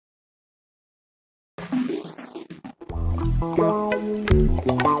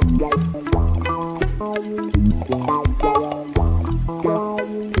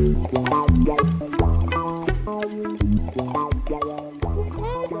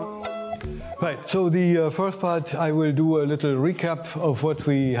Right, so the first part I will do a little recap of what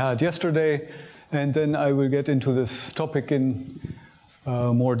we had yesterday, and then I will get into this topic in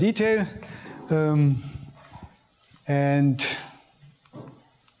more detail. And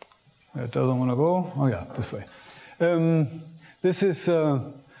it doesn't want to go. Oh yeah, this way. This is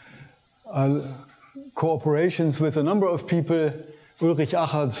cooperations with a number of people. Ulrich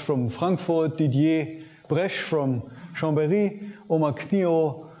Achatz from Frankfurt, Didier Bresch from Chambéry, Omar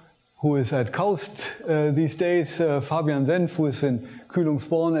Knio, who is at KAUST these days, Fabian Senf, who is in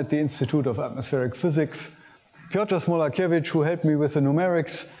Kühlungsborn at the Institute of Atmospheric Physics, Piotr Smolakiewicz, who helped me with the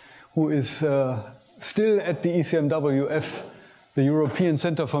numerics, who is still at the ECMWF, the European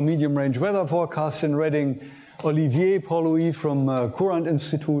Center for Medium Range Weather Forecast in Reading, Olivier Paul-Louis from Courant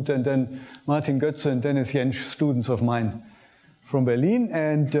Institute, and then Martin Götze and Dennis Jentsch, students of mine from Berlin.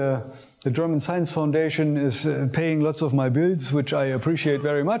 And the German Science Foundation is paying lots of my bills, which I appreciate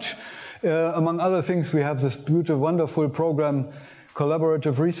very much. Among other things, we have this beautiful, wonderful program,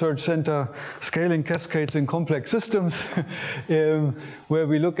 Collaborative Research Center, Scaling Cascades in Complex Systems, where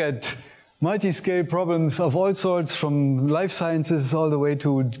we look at multi-scale problems of all sorts, from life sciences all the way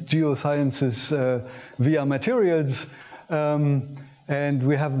to geosciences via materials. And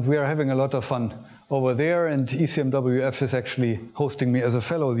we are having a lot of fun over there, and ECMWF is actually hosting me as a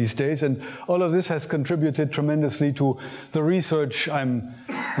fellow these days, and all of this has contributed tremendously to the research I'm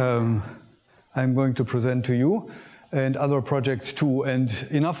going to present to you, and other projects too. And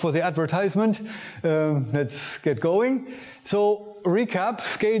enough for the advertisement, let's get going. So recap,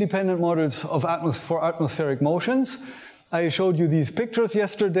 scale-dependent models of for atmospheric motions. I showed you these pictures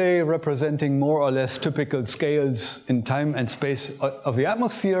yesterday representing more or less typical scales in time and space of the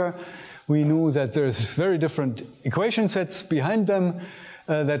atmosphere. We knew that there's very different equation sets behind them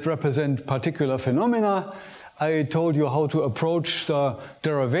that represent particular phenomena. I told you how to approach the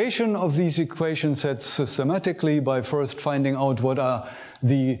derivation of these equation sets systematically by first finding out what are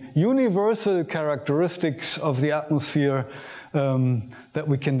the universal characteristics of the atmosphere that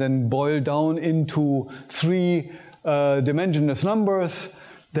we can then boil down into three dimensionless numbers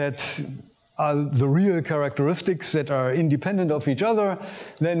that are the real characteristics that are independent of each other.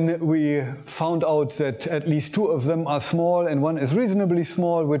 Then we found out that at least two of them are small and one is reasonably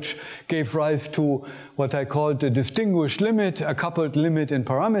small, which gave rise to what I called a distinguished limit, a coupled limit in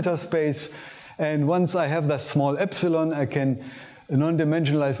parameter space. And once I have that small epsilon, I can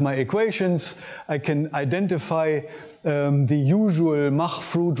non-dimensionalize my equations. I can identify the usual Mach,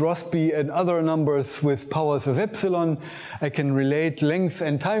 Fruit, Rossby, and other numbers with powers of epsilon. I can relate length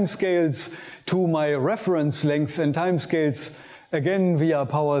and time scales to my reference lengths and time scales, again via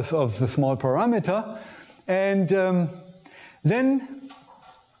powers of the small parameter. And then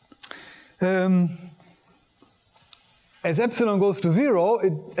as epsilon goes to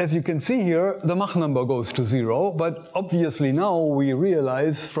 0, as you can see here, the Mach number goes to 0. But obviously now we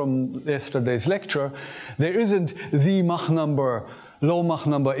realize from yesterday's lecture, there isn't the Mach number, low Mach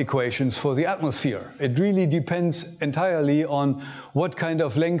number equations for the atmosphere. It really depends entirely on what kind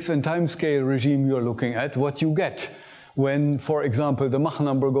of length and time scale regime you're looking at, what you get when, for example, the Mach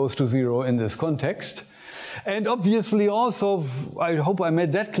number goes to 0 in this context. And obviously also, I hope I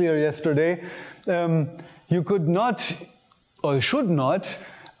made that clear yesterday, you could not, or should not,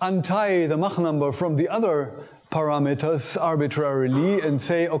 untie the Mach number from the other parameters arbitrarily and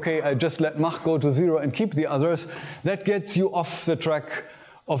say, okay, I just let Mach go to 0 and keep the others. That gets you off the track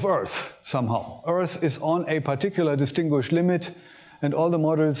of Earth somehow. Earth is on a particular distinguished limit, and all the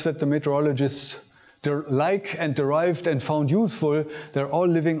models that the meteorologists like and derived and found useful, they're all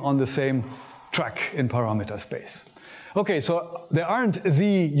living on the same track in parameter space. Okay, so there aren't the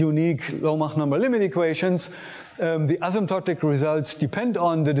unique low Mach number limit equations. The asymptotic results depend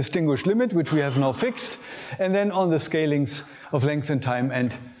on the distinguished limit, which we have now fixed, and then on the scalings of length and time,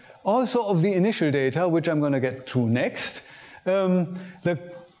 and also of the initial data, which I'm going to get to next. The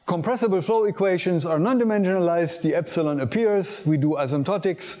compressible flow equations are non-dimensionalized. The epsilon appears. We do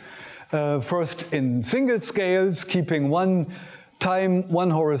asymptotics first in single scales, keeping one time,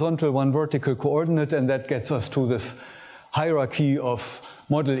 one horizontal, one vertical coordinate, and that gets us to this hierarchy of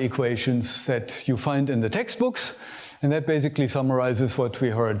model equations that you find in the textbooks, and that basically summarizes what we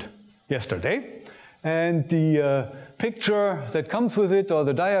heard yesterday. And the picture that comes with it, or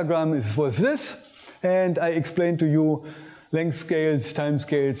the diagram, was this, and I explained to you length scales, time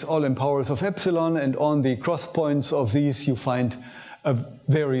scales, all in powers of epsilon, and on the cross points of these you find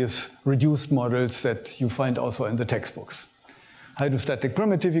various reduced models that you find also in the textbooks. hydrostatic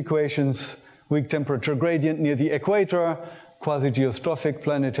primitive equations, weak temperature gradient near the equator, quasi-geostrophic,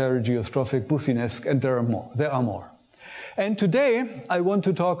 planetary geostrophic, Boussinesque, and there are more. And today I want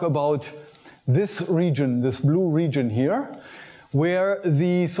to talk about this region, this blue region here, where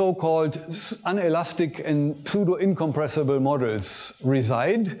the so-called anelastic and pseudo-incompressible models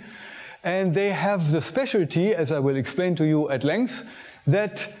reside. And they have the specialty, as I will explain to you at length,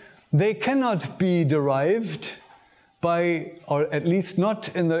 that they cannot be derived by, or at least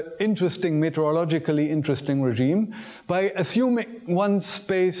not in the meteorologically interesting regime, by assuming one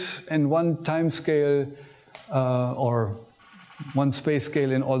space and one time scale, or one space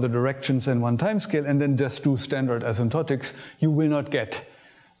scale in all the directions and one time scale, and then just do standard asymptotics. You will not get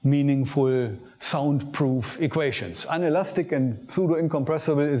meaningful soundproof equations. Anelastic and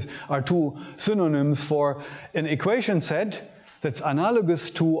pseudo-incompressible are two synonyms for an equation set that's analogous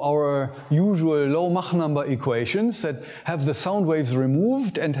to our usual low Mach number equations that have the sound waves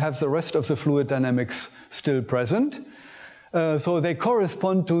removed and have the rest of the fluid dynamics still present. So they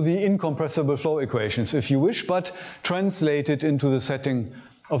correspond to the incompressible flow equations, if you wish, but translated into the setting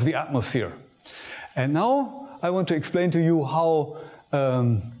of the atmosphere. And now I want to explain to you how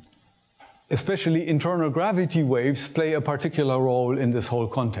especially internal gravity waves play a particular role in this whole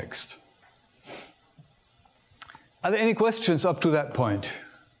context. Are there any questions up to that point?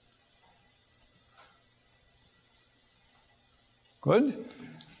 Good.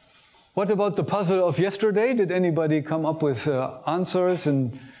 What about the puzzle of yesterday? Did anybody come up with answers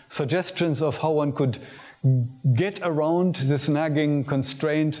and suggestions of how one could get around this nagging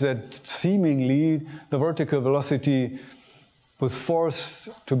constraint that seemingly the vertical velocity was forced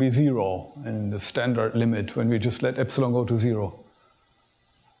to be zero in the standard limit when we just let epsilon go to zero?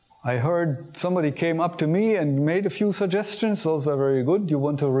 I heard somebody came up to me and made a few suggestions. Those are very good. You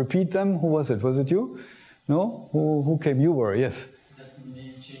want to repeat them? Who was it? Was it you? No? Who came? You were, yes.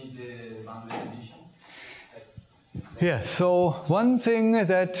 Yes, so one thing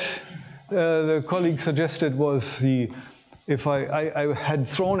that the colleague suggested was if I had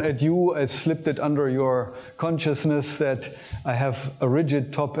thrown at you, I slipped it under your consciousness that I have a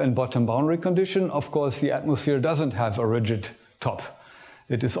rigid top and bottom boundary condition. Of course, the atmosphere doesn't have a rigid top.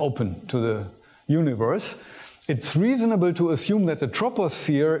 It is open to the universe. It's reasonable to assume that the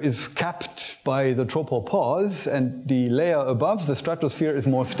troposphere is capped by the tropopause and the layer above, the stratosphere, is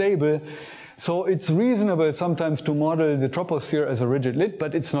more stable. So it's reasonable sometimes to model the troposphere as a rigid lid,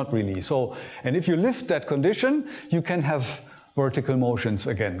 but it's not really. So, and if you lift that condition, you can have vertical motions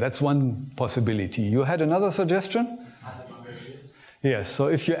again. That's one possibility. You had another suggestion? Yes, so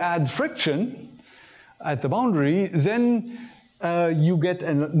if you add friction at the boundary, then you get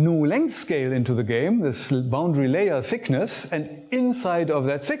a new length scale into the game, this boundary layer thickness, and inside of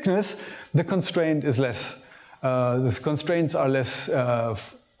that thickness, the constraint is less, the constraints are less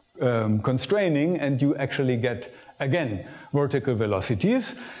constraining, and you actually get, again, vertical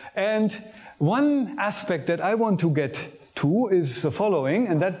velocities. And one aspect that I want to get to is the following,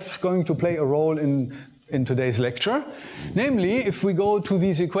 and that's going to play a role in today's lecture. Namely, if we go to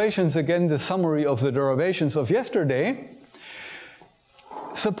these equations again, the summary of the derivations of yesterday,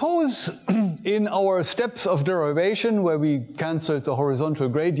 suppose in our steps of derivation, where we canceled the horizontal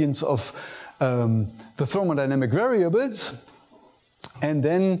gradients of the thermodynamic variables, and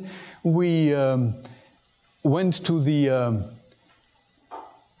then we went to the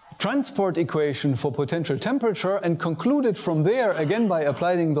transport equation for potential temperature and concluded from there, again by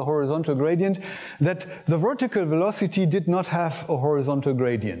applying the horizontal gradient, that the vertical velocity did not have a horizontal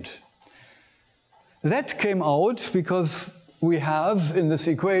gradient. That came out because we have in this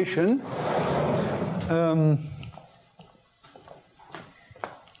equation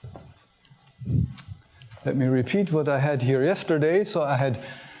let me repeat what I had here yesterday. So I had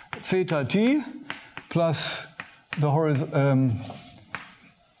theta t plus the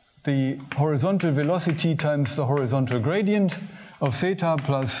horizontal velocity times the horizontal gradient of theta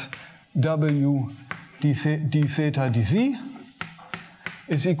plus w d theta dz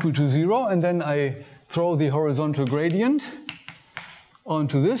is equal to 0. And then I throw the horizontal gradient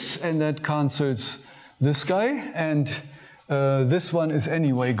onto this, and that cancels this guy. And this one is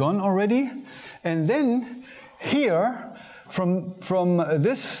anyway gone already. And then here, from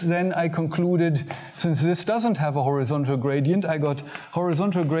this, then I concluded, since this doesn't have a horizontal gradient, I got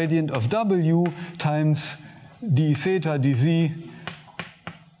horizontal gradient of w times d theta dz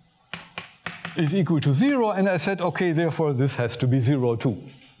is equal to 0, and I said, okay, therefore this has to be 0 too.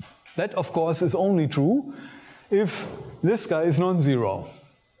 That, of course, is only true if this guy is non-zero.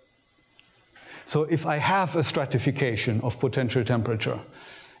 So if I have a stratification of potential temperature,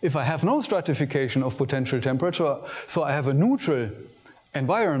 if I have no stratification of potential temperature, so I have a neutral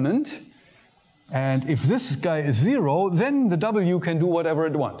environment, and if this guy is 0, then the W can do whatever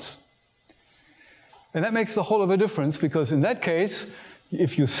it wants. And that makes the whole of a difference, because in that case,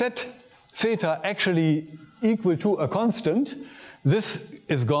 if you set theta actually equal to a constant, this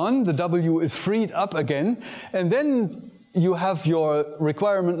is gone, the W is freed up again, and then you have your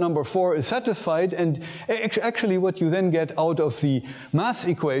requirement number 4 is satisfied, and actually what you then get out of the mass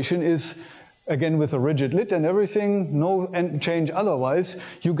equation is, again with a rigid lid and everything, no change otherwise,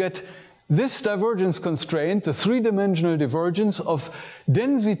 you get this divergence constraint, the three-dimensional divergence of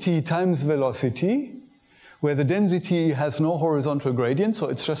density times velocity, where the density has no horizontal gradient, so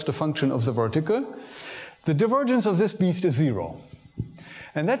it's just a function of the vertical. The divergence of this beast is 0.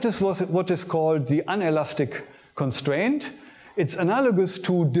 And that is what is called the anelastic constraint. It's analogous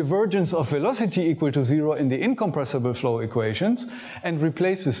to divergence of velocity equal to 0 in the incompressible flow equations and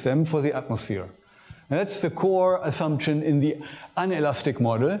replaces them for the atmosphere. And that's the core assumption in the anelastic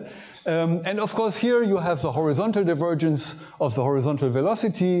model. And of course here you have the horizontal divergence of the horizontal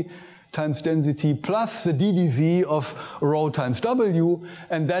velocity times density plus the ddz of rho times w,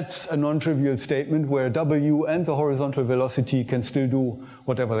 and that's a non-trivial statement where w and the horizontal velocity can still do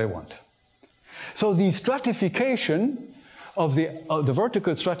whatever they want. So the stratification of the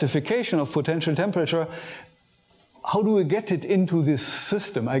vertical stratification of potential temperature, how do we get it into this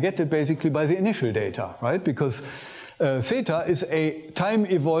system? I get it basically by the initial data, right? Because theta is a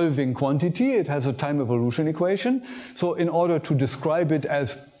time-evolving quantity. It has a time evolution equation. So in order to describe it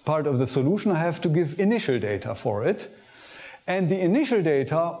as part of the solution, I have to give initial data for it. And the initial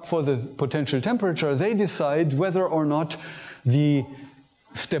data for the potential temperature, they decide whether or not the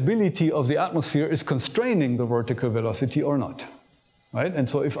stability of the atmosphere is constraining the vertical velocity or not, right? And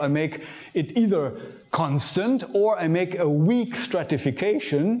so if I make it either constant or I make a weak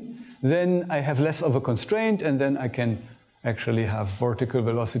stratification, then I have less of a constraint, and then I can actually have vertical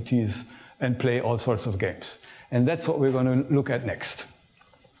velocities and play all sorts of games. And that's what we're going to look at next.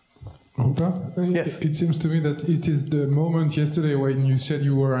 Rupert, yes. It seems to me that it is the moment yesterday when you said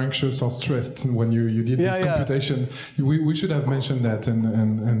you were anxious or stressed when you did this computation. We should have mentioned that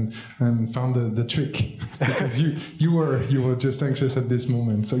and found the trick, because you were just anxious at this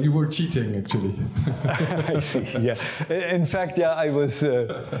moment, so you were cheating actually. I see. Yeah. In fact, yeah, I was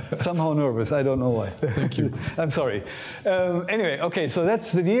somehow nervous. I don't know why. Thank you. I'm sorry. Anyway, okay. So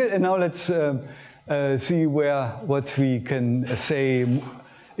that's the deal, and now let's see what we can say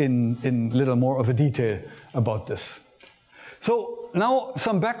in little more of a detail about this. So now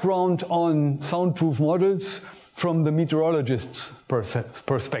some background on soundproof models from the meteorologist's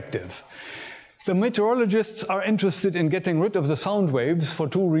perspective. The meteorologists are interested in getting rid of the sound waves for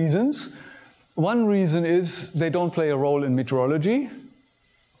two reasons. One reason is they don't play a role in meteorology.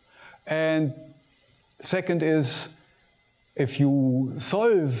 And second is, if you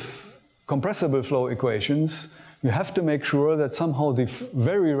solve compressible flow equations, you have to make sure that somehow the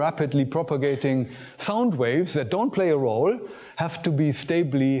very rapidly propagating sound waves that don't play a role have to be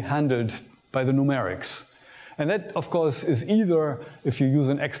stably handled by the numerics. And that, of course, is either, if you use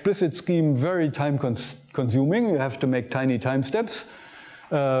an explicit scheme, very time-consuming, you have to make tiny time steps,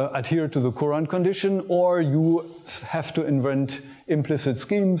 adhere to the Courant condition, or you have to invent implicit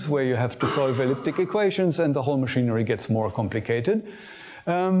schemes where you have to solve elliptic equations and the whole machinery gets more complicated.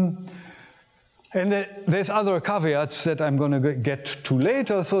 And there's other caveats that I'm going to get to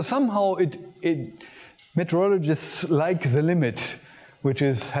later. So somehow meteorologists like the limit, which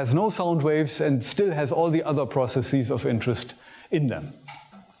has no sound waves and still has all the other processes of interest in them.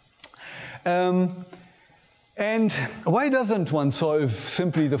 And why doesn't one solve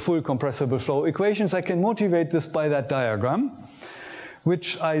simply the full compressible flow equations? I can motivate this by that diagram,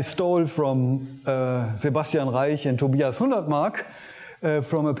 which I stole from Sebastian Reich and Tobias Hundertmark,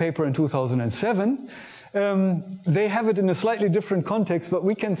 from a paper in 2007. They have it in a slightly different context, but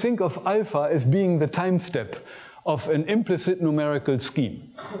we can think of alpha as being the time step of an implicit numerical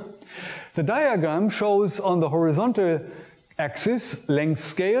scheme. The diagram shows on the horizontal axis length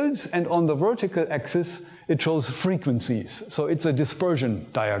scales, and on the vertical axis it shows frequencies. So it's a dispersion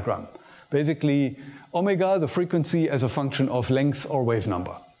diagram. Basically, omega, the frequency, as a function of length or wave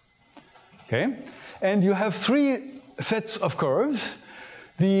number. Okay? And you have three sets of curves.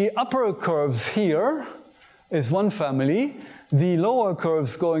 The upper curves here is one family, the lower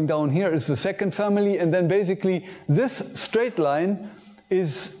curves going down here is the second family, and then basically this straight line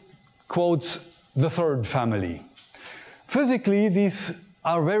is, quotes, the third family. Physically, these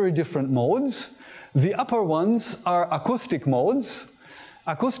are very different modes. The upper ones are acoustic modes.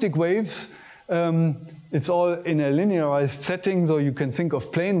 Acoustic waves it's all in a linearized setting, so you can think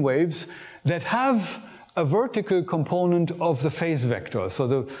of plane waves that have a vertical component of the phase vector. So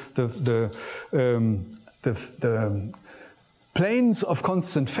the planes of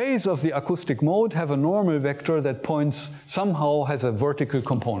constant phase of the acoustic mode have a normal vector that points somehow has a vertical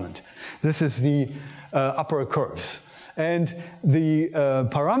component. This is the upper curves. And the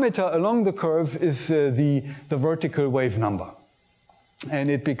parameter along the curve is the vertical wave number. And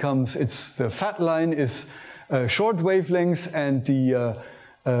it becomes, the fat line is short wavelengths, and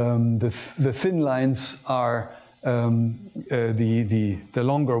the thin lines are the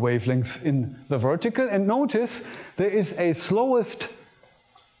longer wavelengths in the vertical. And notice there is a slowest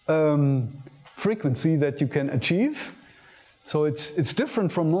frequency that you can achieve. So it's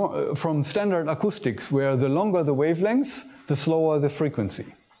different from standard acoustics, where the longer the wavelengths, the slower the frequency,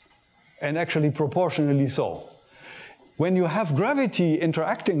 and actually proportionally so. When you have gravity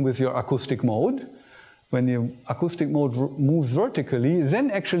interacting with your acoustic mode, when the acoustic mode moves vertically, then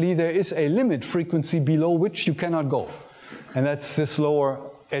actually there is a limit frequency below which you cannot go. And that's this lower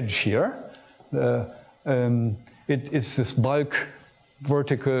edge here. It is this bulk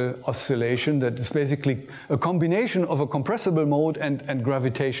vertical oscillation that is basically a combination of a compressible mode and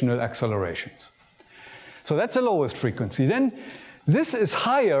gravitational accelerations. So that's the lowest frequency. Then this is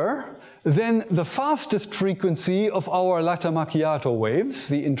higher than the fastest frequency of our latte macchiato waves,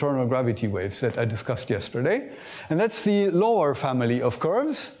 the internal gravity waves that I discussed yesterday. And that's the lower family of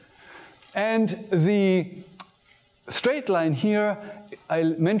curves. And the straight line here,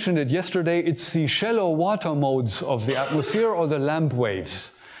 I mentioned it yesterday, it's the shallow water modes of the atmosphere, or the lamp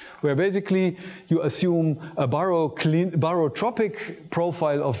waves, where basically you assume a barotropic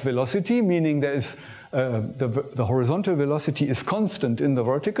profile of velocity, meaning there is the horizontal velocity is constant in the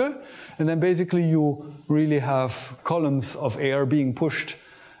vertical, and then basically you really have columns of air being pushed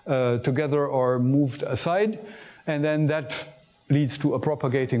together or moved aside, and then that leads to a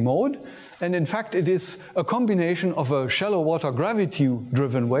propagating mode. And in fact, it is a combination of a shallow water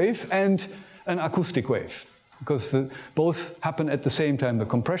gravity-driven wave and an acoustic wave, because both happen at the same time. The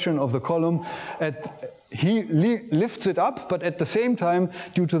compression of the column, he lifts it up, but at the same time,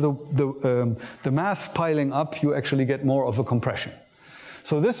 due to the mass piling up, you actually get more of a compression.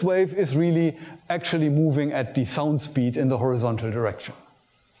 So this wave is really actually moving at the sound speed in the horizontal direction.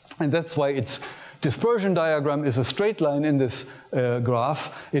 And that's why its dispersion diagram is a straight line in this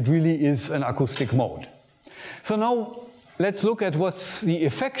graph. It really is an acoustic mode. So now let's look at what's the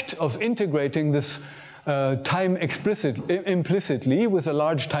effect of integrating this time implicitly with a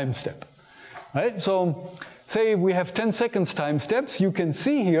large time step. Right? So say we have 10 seconds time steps. You can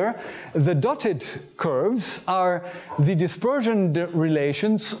see here the dotted curves are the dispersion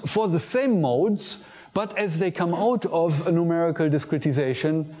relations for the same modes, but as they come out of a numerical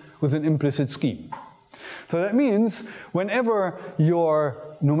discretization with an implicit scheme. So that means whenever your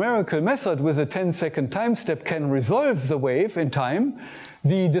numerical method with a 10-second time step can resolve the wave in time,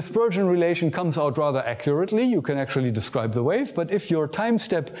 the dispersion relation comes out rather accurately. You can actually describe the wave. But if your time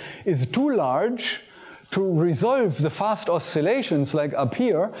step is too large to resolve the fast oscillations like up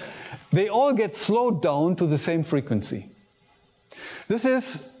here, they all get slowed down to the same frequency. This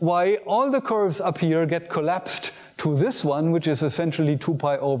is why all the curves up here get collapsed to this one, which is essentially 2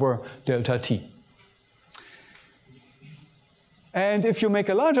 pi over delta t. And if you make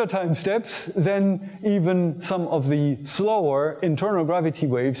a larger time steps, then even some of the slower internal gravity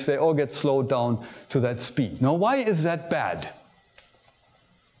waves, they all get slowed down to that speed. Now, why is that bad?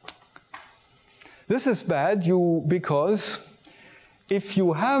 This is bad because if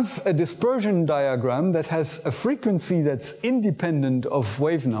you have a dispersion diagram that has a frequency that's independent of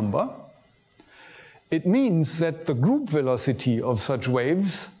wave number, it means that the group velocity of such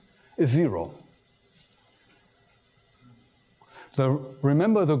waves is 0.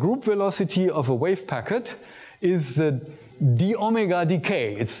 Remember, the group velocity of a wave packet is the d omega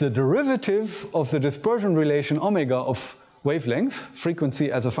decay. It's the derivative of the dispersion relation omega of wavelength,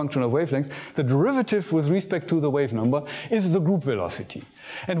 frequency as a function of wavelength. The derivative with respect to the wave number is the group velocity.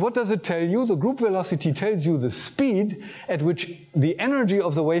 And what does it tell you? The group velocity tells you the speed at which the energy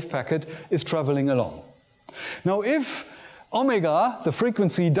of the wave packet is traveling along. Now, if omega, the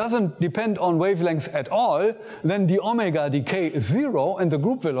frequency, doesn't depend on wavelength at all, then the omega decay is 0 and the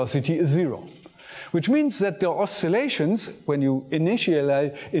group velocity is 0. Which means that the oscillations, when you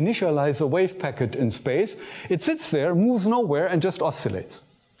initialize a wave packet in space, it sits there, moves nowhere, and just oscillates.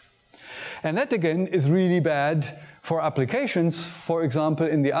 And that again is really bad For applications, for example,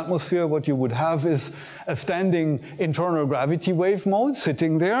 in the atmosphere, what you would have is a standing internal gravity wave mode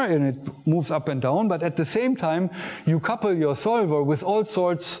sitting there, and it moves up and down, but at the same time, you couple your solver with all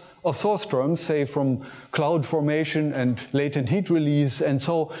sorts of source terms, say from cloud formation and latent heat release, and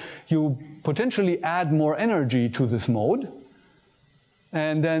so you potentially add more energy to this mode,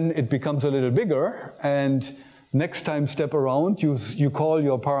 and then it becomes a little bigger, and next time step around, you call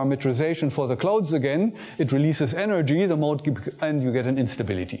your parameterization for the clouds again, it releases energy, the mode, and you get an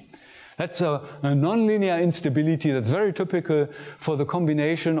instability. That's a nonlinear instability that's very typical for the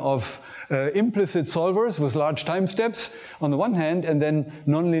combination of implicit solvers with large time steps on the one hand, and then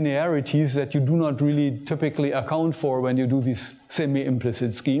nonlinearities that you do not really typically account for when you do these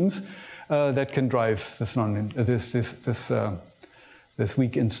semi-implicit schemes that can drive this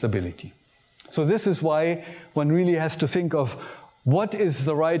weak instability. So this is why one really has to think of what is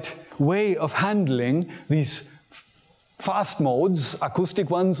the right way of handling these fast modes, acoustic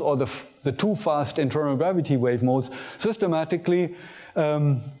ones, or the too fast internal gravity wave modes systematically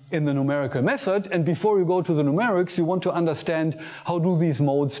in the numerical method. And before you go to the numerics, you want to understand how do these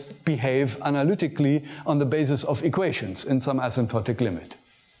modes behave analytically on the basis of equations in some asymptotic limit.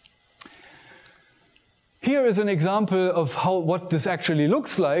 Here is an example of what this actually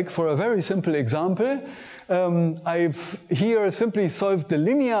looks like for a very simple example. I've here simply solved the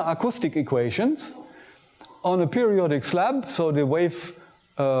linear acoustic equations on a periodic slab. So the wave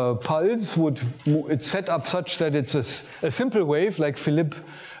pulse it's set up such that it's a simple wave, like Philippe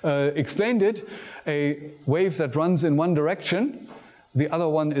explained it, a wave that runs in one direction. The other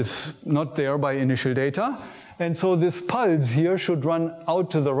one is not there by initial data. And so this pulse here should run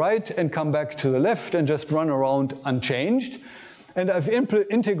out to the right and come back to the left and just run around unchanged. And I've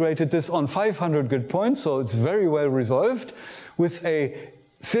integrated this on 500 grid points, so it's very well resolved with a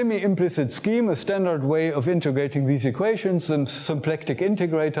semi-implicit scheme, a standard way of integrating these equations, a symplectic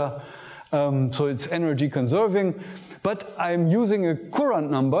integrator, so it's energy conserving. But I'm using a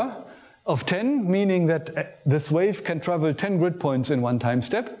Courant number of 10, meaning that this wave can travel 10 grid points in one time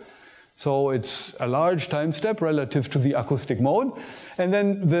step. So it's a large time step relative to the acoustic mode. And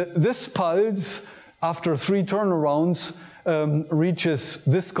then this pulse, after 3 turnarounds, reaches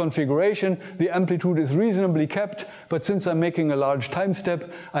this configuration. The amplitude is reasonably kept, but since I'm making a large time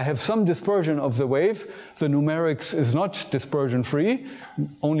step, I have some dispersion of the wave. The numerics is not dispersion-free,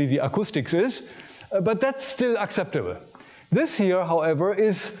 only the acoustics is, but that's still acceptable. This here, however,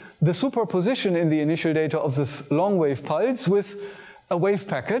 is the superposition in the initial data of this long wave pulse with a wave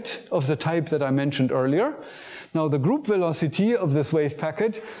packet of the type that I mentioned earlier. Now the group velocity of this wave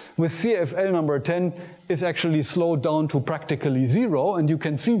packet with CFL number 10 is actually slowed down to practically 0, and you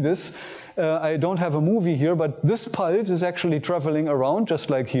can see this. I don't have a movie here, but this pulse is actually traveling around just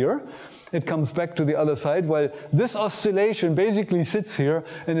like here. It comes back to the other side, while this oscillation basically sits here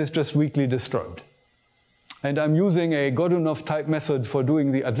and is just weakly disturbed. And I'm using a Godunov type method for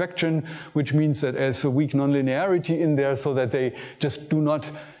doing the advection, which means that there's a weak nonlinearity in there so that they just do not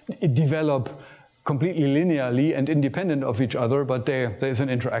develop completely linearly and independent of each other, but there is an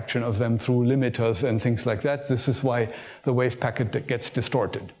interaction of them through limiters and things like that. This is why the wave packet gets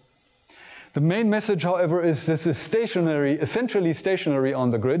distorted. The main message, however, is this is stationary, essentially stationary on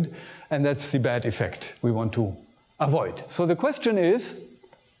the grid, and that's the bad effect we want to avoid. So the question is,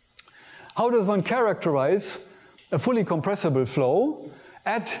 how does one characterize a fully compressible flow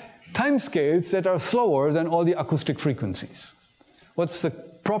at timescales that are slower than all the acoustic frequencies? What's the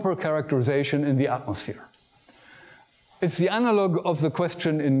proper characterization in the atmosphere? It's the analog of the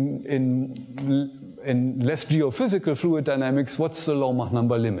question in less geophysical fluid dynamics, what's the low Mach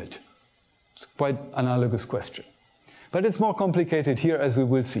number limit? It's quite analogous question. But it's more complicated here, as we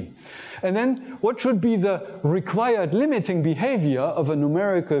will see. And then, what should be the required limiting behavior of a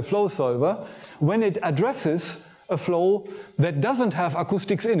numerical flow solver when it addresses a flow that doesn't have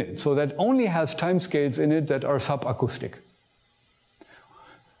acoustics in it, so that only has timescales in it that are subacoustic?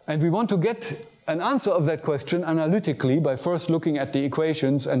 And we want to get an answer of that question analytically by first looking at the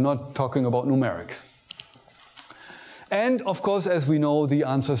equations and not talking about numerics. And of course, as we know, the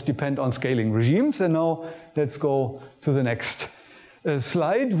answers depend on scaling regimes. And now let's go to the next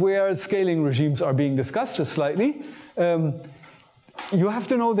slide where scaling regimes are being discussed just slightly. You have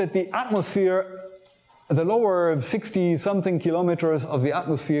to know that the atmosphere, the lower 60-something kilometers of the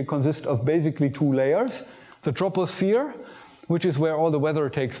atmosphere consist of basically 2 layers. The troposphere, which is where all the weather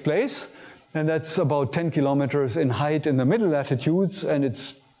takes place, and that's about 10 kilometers in height in the middle latitudes, and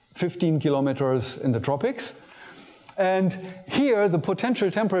it's 15 kilometers in the tropics. And here, the potential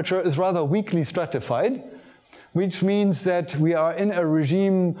temperature is rather weakly stratified, which means that we are in a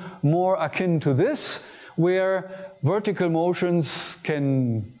regime more akin to this, where vertical motions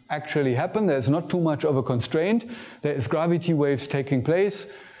can actually happen. There's not too much of a constraint. There is gravity waves taking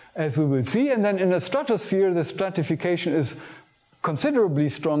place, as we will see. And then in the stratosphere, the stratification is considerably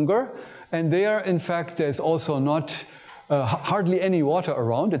stronger. And there, in fact, there's also not hardly any water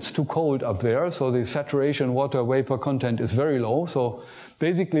around. It's too cold up there, so the saturation water vapor content is very low. So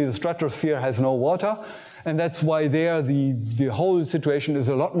basically the stratosphere has no water, and that's why there the whole situation is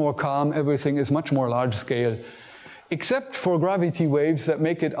a lot more calm. Everything is much more large scale, except for gravity waves that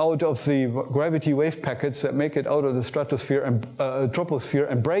make it out of the gravity wave packets that make it out of the stratosphere and troposphere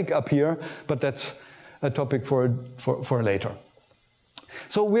and break up here, but that's a topic for later.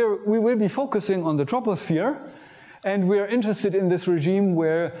 So we will be focusing on the troposphere, and we're interested in this regime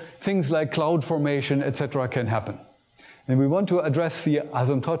where things like cloud formation, etc., can happen. And we want to address the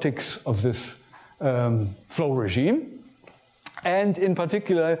asymptotics of this flow regime, and in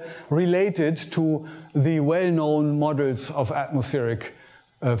particular related to the well-known models of atmospheric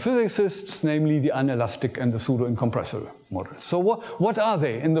physicists, namely the anelastic and the pseudo-incompressible models. So what are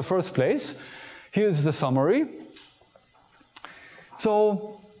they in the first place? Here's the summary.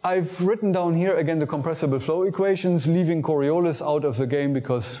 So I've written down here again the compressible flow equations, leaving Coriolis out of the game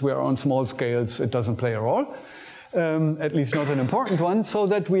because we are on small scales, it doesn't play a role, at least not an important one, so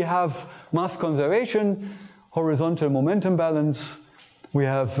that we have mass conservation, horizontal momentum balance, we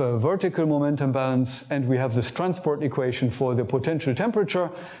have vertical momentum balance, and we have this transport equation for the potential temperature.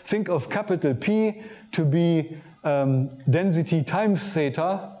 Think of capital P to be density times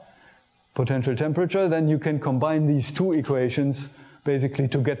theta, potential temperature. Then you can combine these two equations basically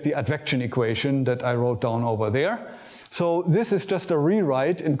to get the advection equation that I wrote down over there. So this is just a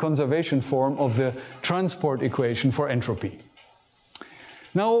rewrite in conservation form of the transport equation for entropy.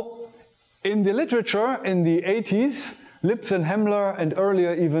 Now, in the literature in the 80s, Lipps and Hemmler, and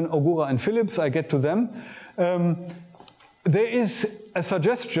earlier even Ogura and Phillips, I get to them, there is a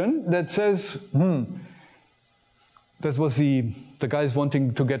suggestion that says, that was the guys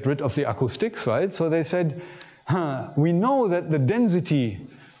wanting to get rid of the acoustics, right? So they said, we know that the density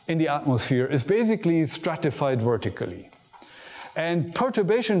in the atmosphere is basically stratified vertically. And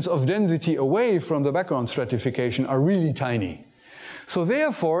perturbations of density away from the background stratification are really tiny. So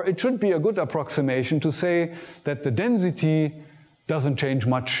therefore, it should be a good approximation to say that the density doesn't change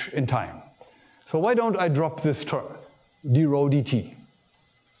much in time. So why don't I drop this term, d rho dt?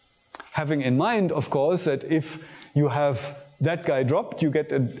 Having in mind, of course, that if you have that guy dropped, you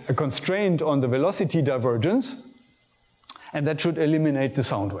get a constraint on the velocity divergence, and that should eliminate the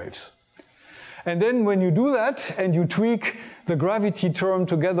sound waves. And then when you do that, and you tweak the gravity term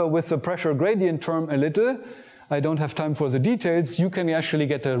together with the pressure gradient term a little, I don't have time for the details, you can actually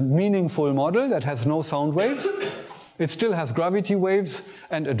get a meaningful model that has no sound waves. It still has gravity waves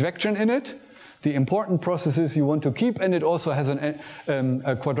and advection in it, the important processes you want to keep, and it also has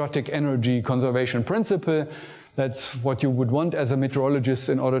a quadratic energy conservation principle. That's what you would want as a meteorologist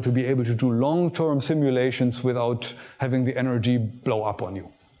in order to be able to do long-term simulations without having the energy blow up on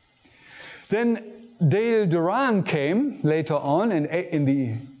you. Then Dale Duran came later on in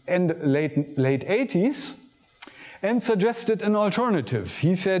the late 80s and suggested an alternative.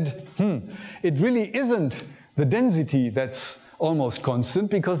 He said, it really isn't the density that's almost constant,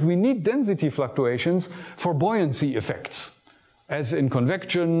 because we need density fluctuations for buoyancy effects, as in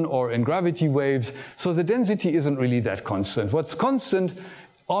convection or in gravity waves. So the density isn't really that constant. What's constant,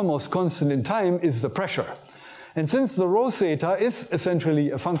 almost constant in time, is the pressure. And since the rho theta is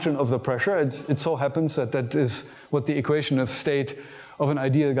essentially a function of the pressure, it so happens that that is what the equation of state of an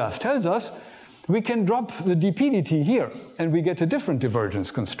ideal gas tells us, we can drop the dp/dt here, and we get a different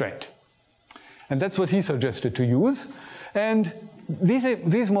divergence constraint. And that's what he suggested to use. And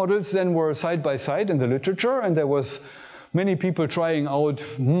these models then were side by side in the literature, and there was many people trying out,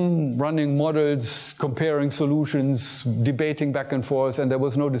 running models, comparing solutions, debating back and forth, and there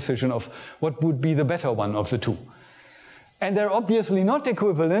was no decision of what would be the better one of the two. And they're obviously not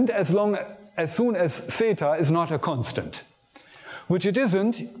equivalent as soon as theta is not a constant, which it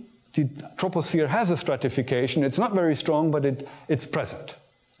isn't. The troposphere has a stratification. It's not very strong, but it's present,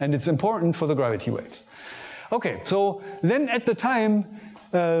 and it's important for the gravity waves. Okay, so then at the time,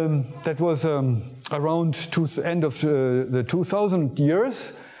 that was around end of the 2000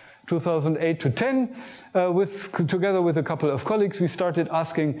 years, 2008 to 10, together with a couple of colleagues, we started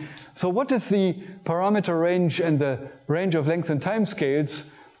asking, so what is the parameter range and the range of length and time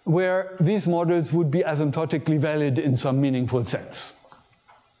scales where these models would be asymptotically valid in some meaningful sense?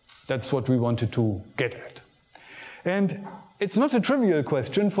 That's what we wanted to get at. And it's not a trivial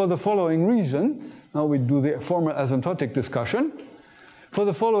question for the following reason. Now we do the formal asymptotic discussion. For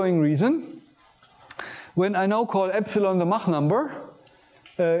the following reason, when I now call epsilon the Mach number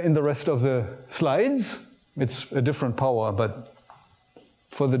in the rest of the slides, it's a different power, but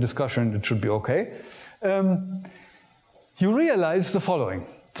for the discussion it should be okay, you realize the following.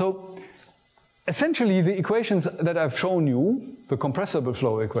 So essentially the equations that I've shown you, the compressible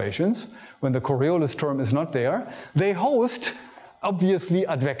flow equations, when the Coriolis term is not there, they host obviously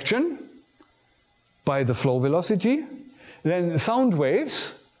advection by the flow velocity, then sound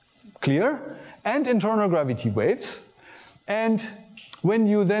waves, clear, and internal gravity waves. And when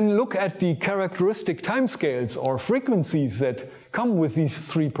you then look at the characteristic timescales or frequencies that come with these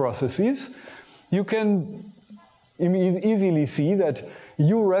three processes, you can easily see that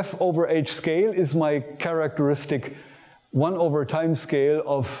uref over h scale is my characteristic 1 over time scale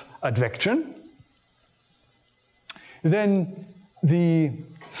of advection. Then the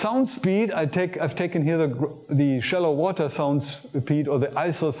sound speed, I've taken here the shallow water sound speed or the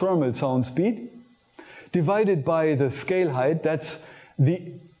isothermal sound speed, divided by the scale height, that's the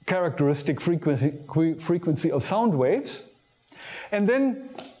characteristic frequency of sound waves. And then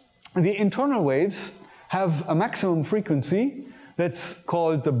the internal waves have a maximum frequency that's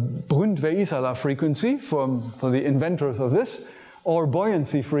called the Brund-Weisela frequency for the inventors of this, or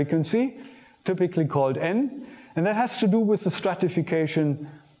buoyancy frequency, typically called N. And that has to do with the stratification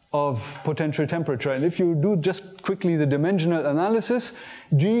of potential temperature. And if you do just quickly the dimensional analysis,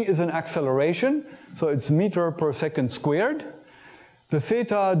 g is an acceleration, so it's meter per second squared. The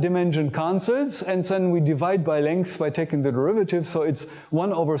theta dimension cancels, and then we divide by length by taking the derivative, so it's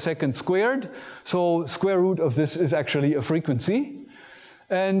 1 over second squared. So square root of this is actually a frequency.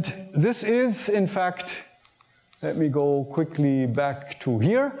 And this is, in fact, let me go quickly back to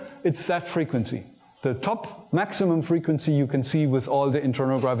here, it's that frequency. The top maximum frequency you can see with all the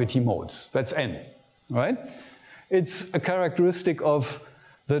internal gravity modes. That's n, right? It's a characteristic of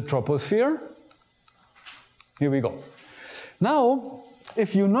the troposphere. Here we go. Now,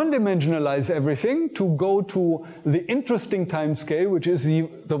 if you non-dimensionalize everything to go to the interesting time scale, which is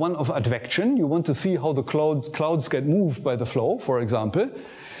the one of advection, you want to see how the clouds get moved by the flow, for example,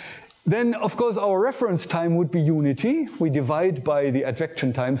 then of course our reference time would be unity. We divide by the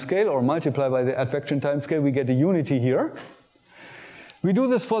advection time scale or multiply by the advection time scale, we get a unity here. We do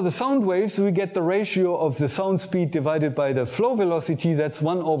this for the sound waves, we get the ratio of the sound speed divided by the flow velocity, that's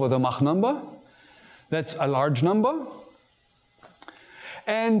 1 over the Mach number. That's a large number.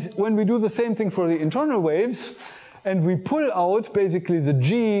 And when we do the same thing for the internal waves, and we pull out basically the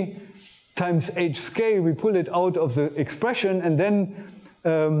g times h scale, we pull it out of the expression and then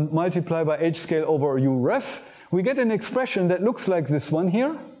multiply by h scale over u ref, we get an expression that looks like this one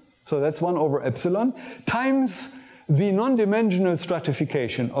here. So that's 1 over epsilon times the non-dimensional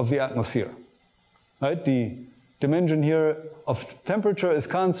stratification of the atmosphere. Right? The dimension here of temperature is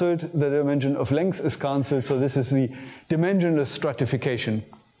cancelled, the dimension of length is cancelled, so this is the dimensionless stratification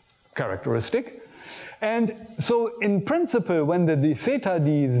characteristic. And so in principle, when the theta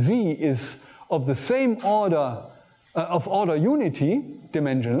dz is of the same order, of order unity,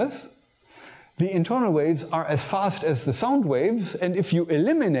 dimensionless, the internal waves are as fast as the sound waves, and if you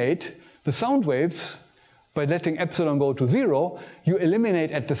eliminate the sound waves by letting epsilon go to 0, you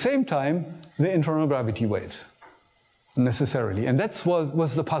eliminate at the same time the internal gravity waves. Necessarily. And that's what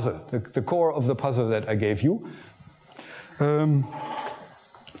was the puzzle, the core of the puzzle that I gave you.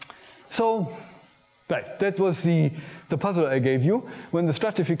 So, right, that was the puzzle I gave you. When the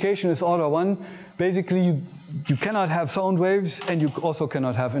stratification is order 1, basically you cannot have sound waves and you also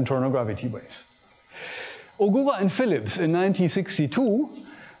cannot have internal gravity waves. Ogura and Phillips in 1962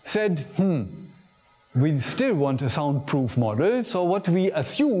 said, we still want a soundproof model, so what we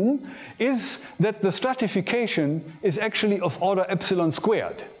assume is that the stratification is actually of order epsilon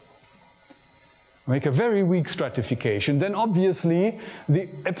squared. Make a very weak stratification, then obviously the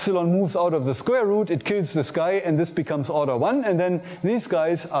epsilon moves out of the square root, it kills the sky, and this becomes order 1, and then these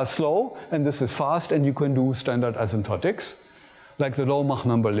guys are slow, and this is fast, and you can do standard asymptotics, like the low Mach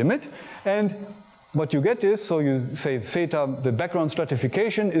number limit. And what you get is, so you say theta, the background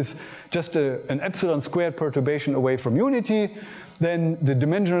stratification is just an epsilon squared perturbation away from unity, then the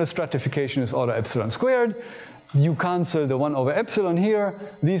dimensional stratification is order epsilon squared, you cancel the 1 over epsilon here,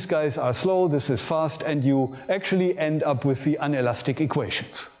 these guys are slow, this is fast, and you actually end up with the anelastic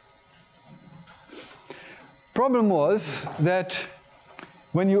equations. Problem was that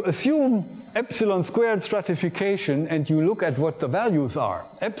when you assume epsilon squared stratification and you look at what the values are,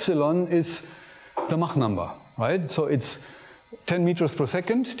 epsilon is the Mach number, right? So it's 10 meters per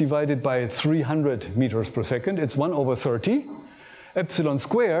second divided by 300 meters per second. It's 1 over 30. Epsilon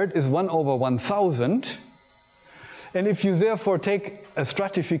squared is 1 over 1000. And if you therefore take a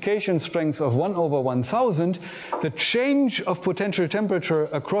stratification strength of 1 over 1000, the change of potential temperature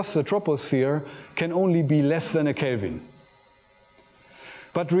across the troposphere can only be less than a Kelvin.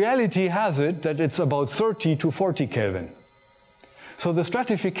 But reality has it that it's about 30 to 40 Kelvin. So the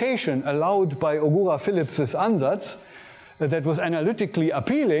stratification allowed by Ogura-Phillips's ansatz that was analytically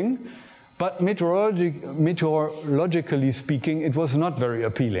appealing, but meteorologically speaking, it was not very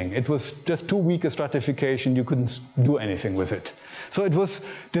appealing. It was just too weak a stratification, you couldn't do anything with it. So it was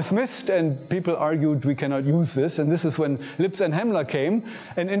dismissed and people argued we cannot use this. And this is when Lipps and Hemmler came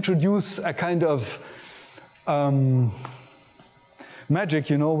and introduced a kind of magic,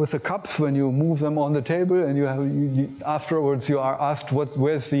 you know, with the cups when you move them on the table and afterwards you are asked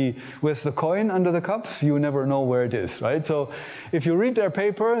where's the coin under the cups. You never know where it is, right? So if you read their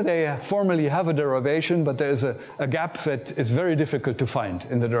paper, they formally have a derivation, but there is a gap that is very difficult to find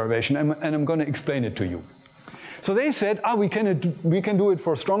in the derivation, and I'm going to explain it to you. So they said, we can do it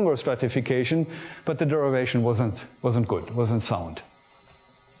for stronger stratification, but the derivation wasn't good, wasn't sound.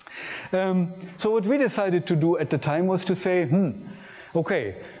 So what we decided to do at the time was to say,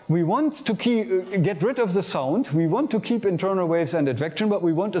 okay, we want to get rid of the sound, we want to keep internal waves and advection, but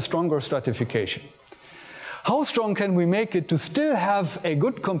we want a stronger stratification. How strong can we make it to still have a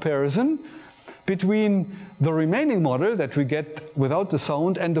good comparison between the remaining model that we get without the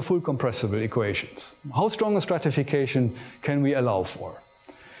sound and the full compressible equations? How strong a stratification can we allow for?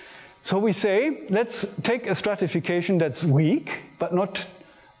 So we say, let's take a stratification that's weak, but not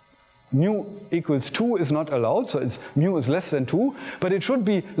mu equals 2 is not allowed, so mu is less than 2, but it should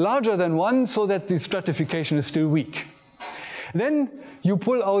be larger than 1 so that the stratification is still weak. Then you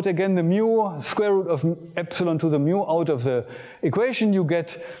pull out again the mu, square root of epsilon to the mu out of the equation, you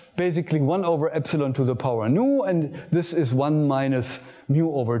get basically 1 over epsilon to the power nu, and this is 1 minus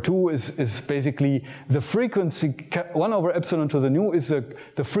mu over 2 is basically the frequency, 1 over epsilon to the nu is the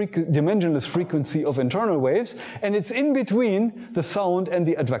dimensionless frequency of internal waves, and it's in between the sound and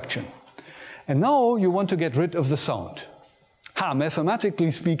the advection. And now you want to get rid of the sound. Mathematically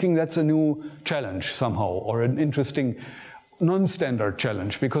speaking, that's a new challenge somehow, or an interesting non-standard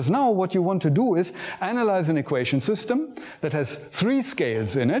challenge, because now what you want to do is analyze an equation system that has 3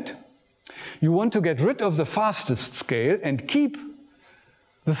 scales in it. You want to get rid of the fastest scale and keep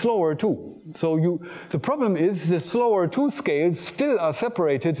the slower 2. So the problem is the slower 2 scales still are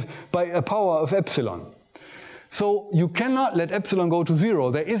separated by a power of epsilon. So you cannot let epsilon go to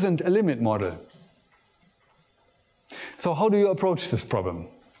 0. There isn't a limit model. So how do you approach this problem?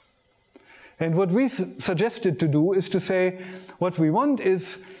 And what we suggested to do is to say, what we want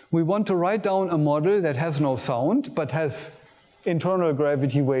is, we want to write down a model that has no sound, but has internal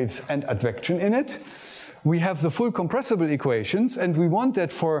gravity waves and advection in it. We have the full compressible equations, and we want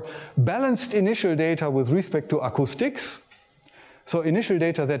that for balanced initial data with respect to acoustics, so initial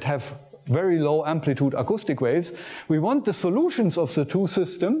data that have very low amplitude acoustic waves, we want the solutions of the 2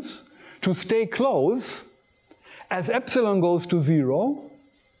 systems to stay close as epsilon goes to 0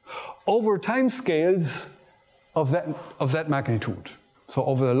 over time scales of that magnitude. So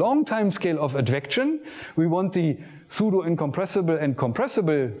over the long time scale of advection, we want the pseudo-incompressible and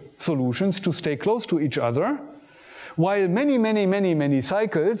compressible solutions to stay close to each other, while many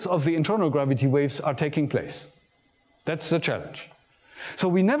cycles of the internal gravity waves are taking place. That's the challenge. So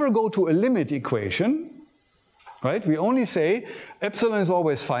we never go to a limit equation, right? We only say epsilon is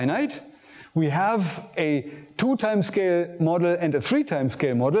always finite. We have a 2 time scale model and a 3 time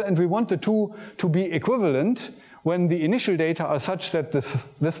scale model, and we want the 2 to be equivalent when the initial data are such that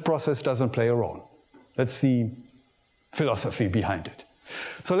this process doesn't play a role. That's the philosophy behind it.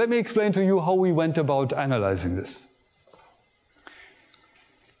 So let me explain to you how we went about analyzing this.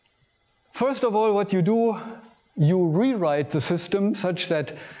 First of all, what you do, you rewrite the system such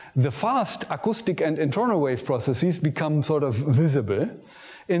that the fast acoustic and internal wave processes become sort of visible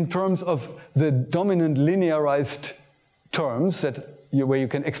in terms of the dominant linearized terms where you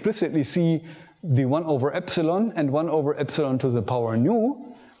can explicitly see the 1 over epsilon and 1 over epsilon to the power nu,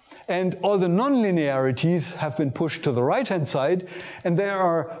 and all the nonlinearities have been pushed to the right-hand side, and they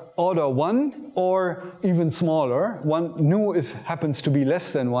are order 1 or even smaller. Nu happens to be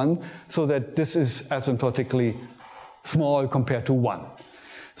less than 1, so that this is asymptotically small compared to 1.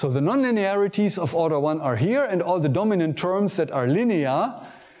 So the nonlinearities of order 1 are here, and all the dominant terms that are linear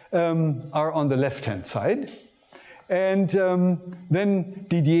are on the left-hand side. And then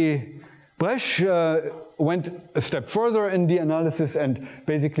Didier Bresch went a step further in the analysis and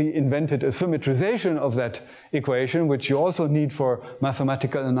basically invented a symmetrization of that equation, which you also need for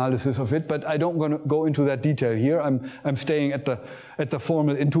mathematical analysis of it, but I don't want to go into that detail here. I'm staying at the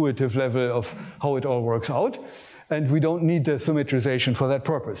formal intuitive level of how it all works out, and we don't need the symmetrization for that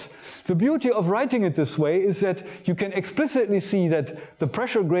purpose. The beauty of writing it this way is that you can explicitly see that the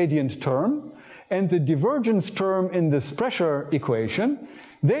pressure gradient term and the divergence term in this pressure equation,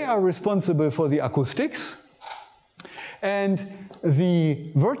 they are responsible for the acoustics, and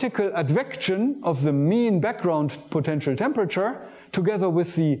the vertical advection of the mean background potential temperature, together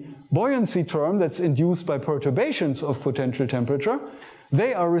with the buoyancy term that's induced by perturbations of potential temperature,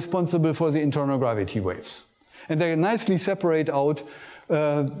 they are responsible for the internal gravity waves. And they nicely separate out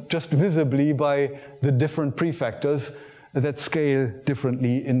just visibly by the different prefactors that scale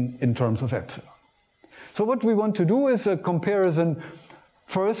differently in terms of epsilon. So what we want to do is a comparison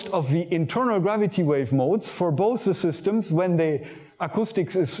first of the internal gravity wave modes for both the systems when the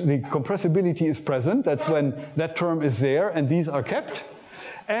acoustics is, the compressibility is present, that's when that term is there and these are kept,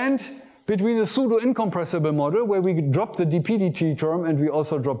 and between the pseudo-incompressible model where we drop the dp/dt term and we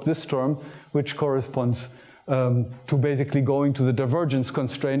also drop this term, which corresponds to basically going to the divergence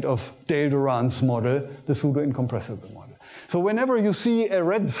constraint of Dale-Durant's model, the pseudo-incompressible model. So whenever you see a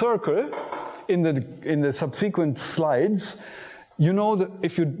red circle in the subsequent slides, you know that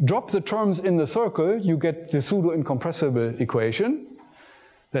if you drop the terms in the circle, you get the pseudo-incompressible equation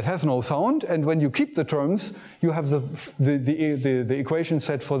that has no sound, and when you keep the terms, you have the equation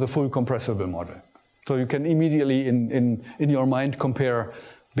set for the full compressible model. So you can immediately in your mind compare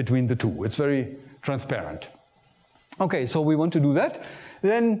between the two. It's very transparent. Okay, so we want to do that.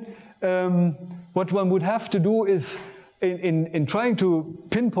 Then what one would have to do is in trying to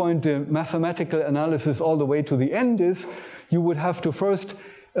pinpoint the mathematical analysis all the way to the end is you would have to first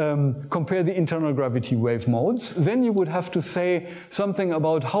compare the internal gravity wave modes. Then you would have to say something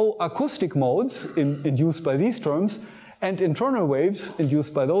about how acoustic modes induced by these terms and internal waves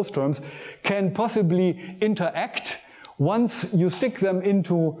induced by those terms can possibly interact once you stick them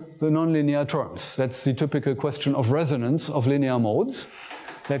into the nonlinear terms. That's the typical question of resonance of linear modes.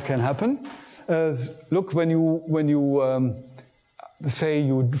 That can happen. Look, when you say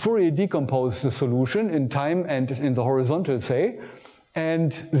you Fourier decompose the solution in time and in the horizontal, say,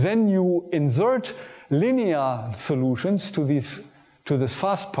 and then you insert linear solutions to this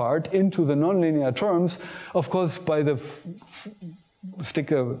fast part into the nonlinear terms, of course, by the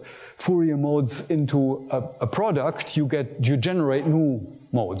stick Fourier modes into a product, you generate new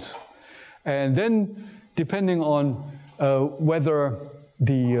modes. And then, depending on whether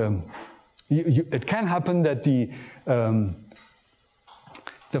it can happen that the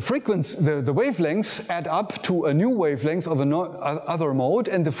wavelengths add up to a new wavelength of another mode,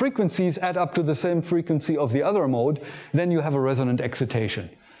 and the frequencies add up to the same frequency of the other mode, then you have a resonant excitation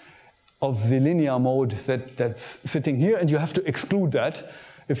of the linear mode that's sitting here, and you have to exclude that.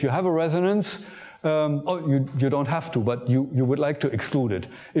 If you have a resonance, you don't have to, but you would like to exclude it.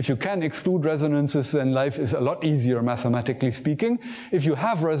 If you can exclude resonances, then life is a lot easier, mathematically speaking. If you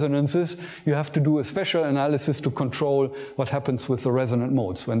have resonances, you have to do a special analysis to control what happens with the resonant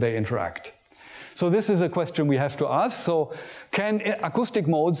modes when they interact. So this is a question we have to ask. So can acoustic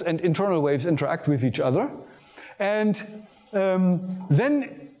modes and internal waves interact with each other? And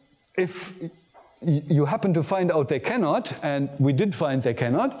then if you happen to find out they cannot, and we did find they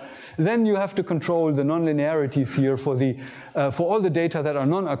cannot, then you have to control the nonlinearities here for all the data that are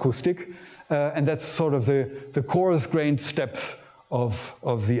non-acoustic, and that's sort of the coarse-grained steps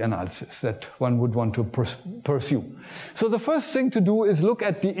of the analysis that one would want to pursue. So the first thing to do is look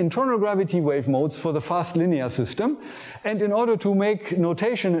at the internal gravity wave modes for the fast linear system, and in order to make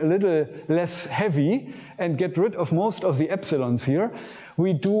notation a little less heavy and get rid of most of the epsilons here,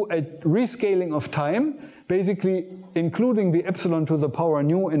 we do a rescaling of time, basically including the epsilon to the power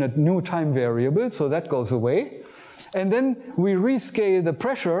nu in a new time variable, so that goes away. And then we rescale the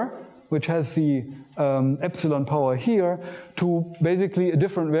pressure, which has the epsilon power here, to basically a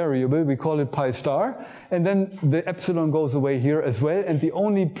different variable, we call it pi star, and then the epsilon goes away here as well, and the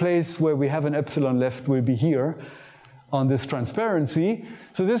only place where we have an epsilon left will be here on this transparency.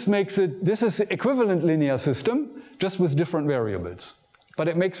 So this makes it, this is the equivalent linear system, just with different variables. But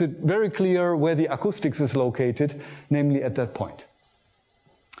it makes it very clear where the acoustics is located, namely at that point.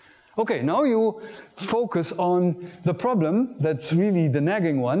 Okay, now you focus on the problem that's really the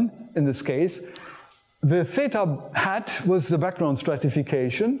nagging one in this case. The theta hat was the background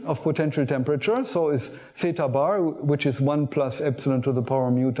stratification of potential temperature, so is theta bar, which is 1 plus epsilon to the power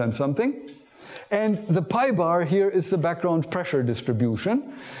mu times something. And the pi bar here is the background pressure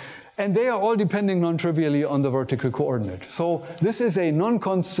distribution. And they are all depending non-trivially on the vertical coordinate. So this is a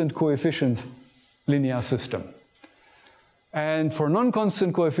non-constant coefficient linear system. And for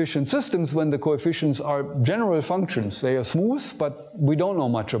non-constant coefficient systems, when the coefficients are general functions, they are smooth, but we don't know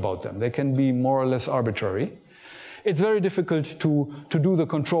much about them. They can be more or less arbitrary. It's very difficult to do the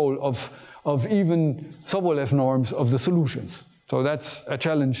control of even Sobolev norms of the solutions. So that's a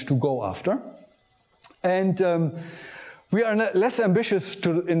challenge to go after. And we are less ambitious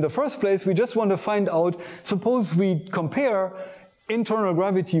in the first place. We just want to find out, suppose we compare internal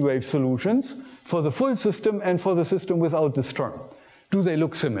gravity wave solutions for the full system and for the system without this term. Do they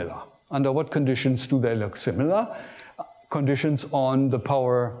look similar? Under what conditions do they look similar? Conditions on the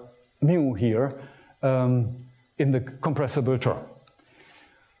power mu here in the compressible term.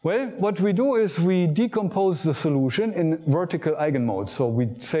 Well, what we do is we decompose the solution in vertical eigenmodes. So we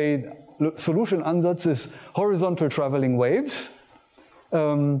say solution ansatz is horizontal traveling waves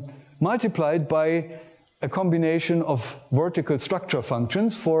multiplied by a combination of vertical structure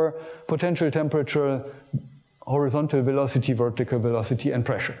functions for potential temperature, horizontal velocity, vertical velocity, and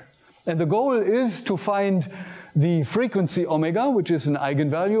pressure. And the goal is to find the frequency omega, which is an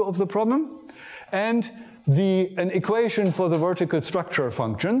eigenvalue of the problem, and an equation for the vertical structure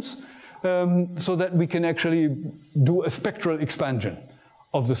functions, so that we can actually do a spectral expansion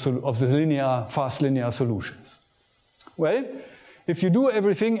of the linear, fast linear solutions. Well, if you do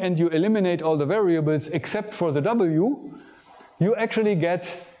everything and you eliminate all the variables except for the W, you actually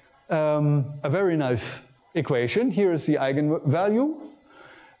get a very nice equation. Here is the eigenvalue.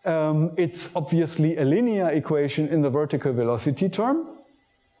 It's obviously a linear equation in the vertical velocity term.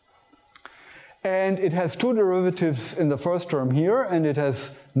 And it has two derivatives in the first term here, and it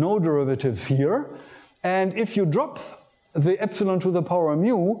has no derivatives here. And if you drop the epsilon to the power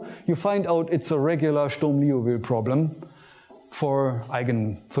mu, you find out it's a regular Sturm-Liouville problem for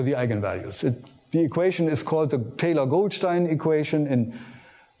the eigenvalues. The equation is called the Taylor-Goldstein equation in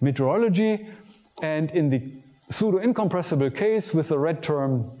meteorology, and in the pseudo-incompressible case with the red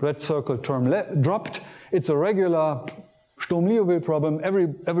circle term dropped, it's a regular Sturm-Liouville problem.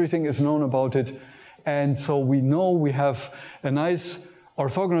 Everything is known about it, and so we know we have a nice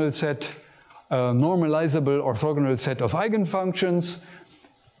orthogonal set, normalizable orthogonal set of eigenfunctions,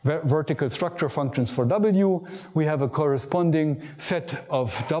 vertical structure functions for W. We have a corresponding set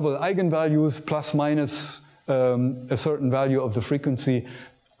of double eigenvalues, plus minus a certain value of the frequency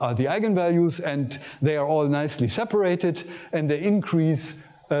are the eigenvalues, and they are all nicely separated, and they increase,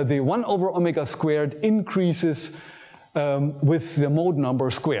 the 1 over omega squared increases with the mode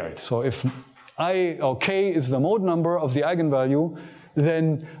number squared. So if I or k is the mode number of the eigenvalue,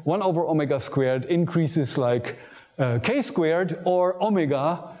 then 1 over omega squared increases like k squared, or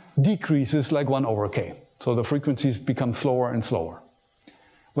omega decreases like 1 over k. So the frequencies become slower and slower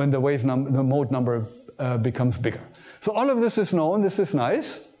when the mode number becomes bigger. So all of this is known, this is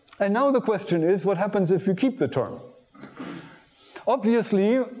nice. And now the question is, what happens if you keep the term?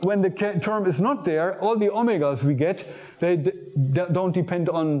 Obviously, when the term is not there, all the omegas we get, they don't depend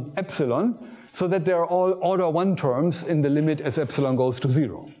on epsilon, so that they're all order 1 terms in the limit as epsilon goes to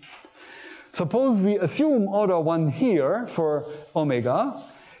 0. Suppose we assume order 1 here for omega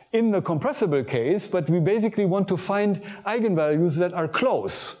in the compressible case, but we basically want to find eigenvalues that are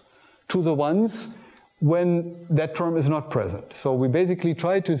close to the ones when that term is not present. So we basically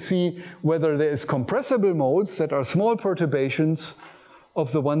try to see whether there is compressible modes that are small perturbations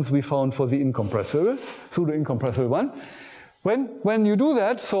of the ones we found for the incompressible, pseudo-incompressible one. When you do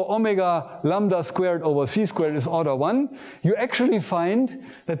that, so omega lambda squared over c squared is order 1, you actually find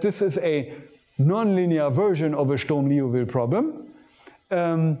that this is a nonlinear version of a Sturm-Liouville problem.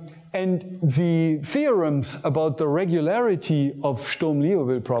 And the theorems about the regularity of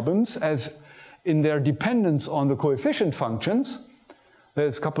Sturm-Liouville problems as in their dependence on the coefficient functions,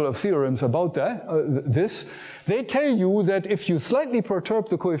 there's a couple of theorems about that, they tell you that if you slightly perturb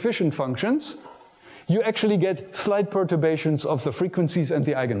the coefficient functions, you actually get slight perturbations of the frequencies and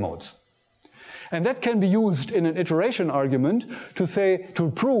the eigenmodes. And that can be used in an iteration argument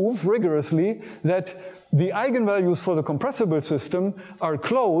to prove rigorously that the eigenvalues for the compressible system are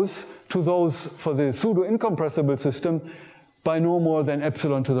close to those for the pseudo-incompressible system by no more than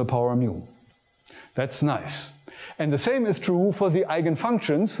epsilon to the power mu. That's nice. And the same is true for the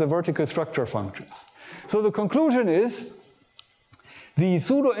eigenfunctions, the vertical structure functions. So the conclusion is the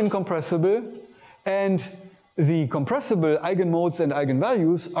pseudo-incompressible and the compressible eigenmodes and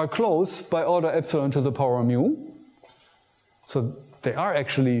eigenvalues are close by order epsilon to the power mu. So they are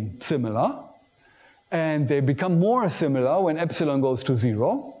actually similar, and they become more similar when epsilon goes to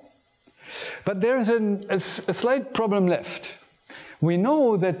 0. But there's a slight problem left. we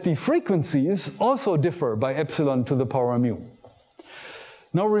know that the frequencies also differ by epsilon to the power mu.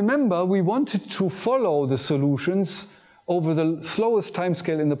 Now remember, we wanted to follow the solutions over the slowest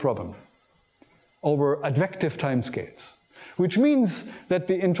timescale in the problem, over advective timescales, which means that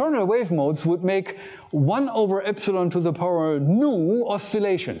the internal wave modes would make 1 over epsilon to the power nu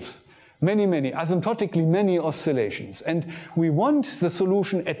oscillations, many, asymptotically many oscillations. And we want the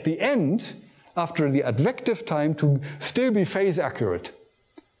solution at the end, after the advective time, to still be phase accurate.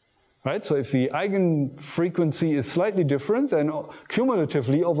 Right? So if the eigenfrequency is slightly different, then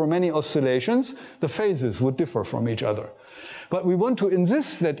cumulatively over many oscillations, the phases would differ from each other. But we want to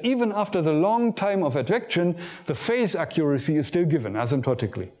insist that even after the long time of advection, the phase accuracy is still given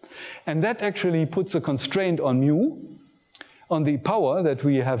asymptotically. And that actually puts a constraint on mu, on the power that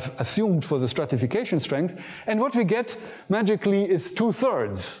we have assumed for the stratification strength. And what we get magically is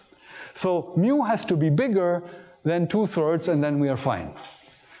 2/3. So mu has to be bigger than 2/3, and then we are fine.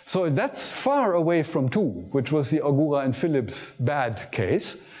 So that's far away from 2, which was the Augura and Phillips bad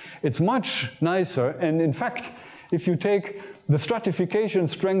case. It's much nicer, and in fact, if you take the stratification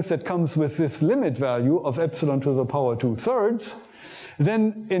strength that comes with this limit value of epsilon to the power 2/3,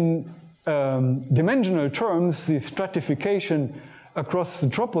 then in dimensional terms, the stratification across the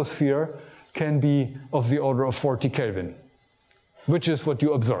troposphere can be of the order of 40 Kelvin, which is what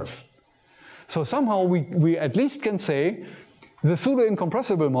you observe. So somehow we at least can say the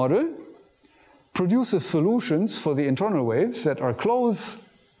pseudo-incompressible model produces solutions for the internal waves that are close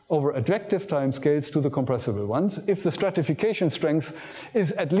over advective timescales to the compressible ones if the stratification strength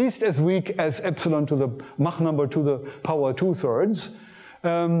is at least as weak as epsilon to the Mach number to the power 2/3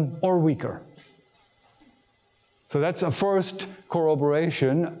 or weaker. So that's a first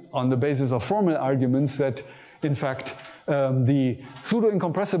corroboration on the basis of formal arguments that in fact the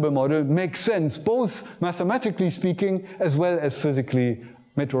pseudo-incompressible model makes sense, both mathematically speaking as well as physically,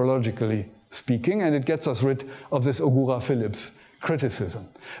 meteorologically speaking, and it gets us rid of this Augura-Phillips criticism.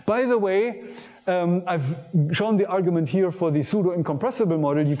 By the way, I've shown the argument here for the pseudo-incompressible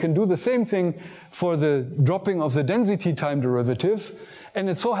model. You can do the same thing for the dropping of the density time derivative, and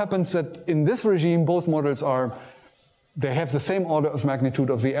it so happens that in this regime both models they have the same order of magnitude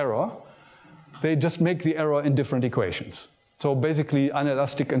of the error. They just make the error in different equations. So basically,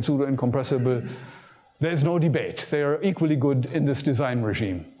 anelastic and pseudo-incompressible, there is no debate. They are equally good in this design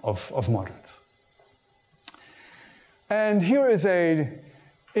regime of models. And here is an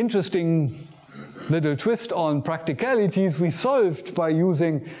interesting little twist on practicalities. We solved by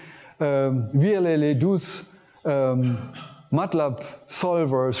using Vierlet-Ledoux MATLAB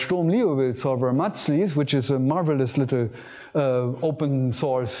solver, Sturm-Liouville solver, Matzlis, which is a marvelous little open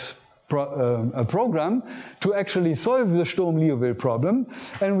source program to actually solve the Sturm-Liouville problem.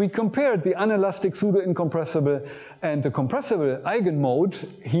 And we compared the anelastic pseudo-incompressible and the compressible eigenmode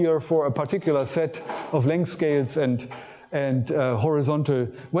here for a particular set of length scales and horizontal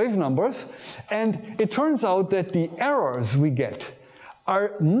wave numbers. And it turns out that the errors we get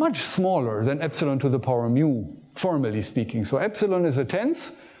are much smaller than epsilon to the power mu, formally speaking. So epsilon is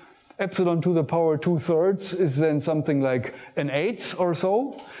 1/10. Epsilon to the power 2/3 is then something like 1/8 or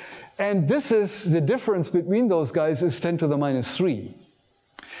so. And this is the difference between those guys is 10 to the minus 3.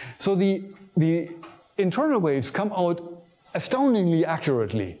 So the internal waves come out astoundingly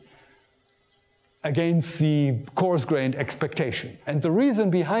accurately against the coarse-grained expectation. And the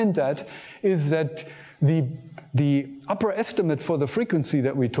reason behind that is that the upper estimate for the frequency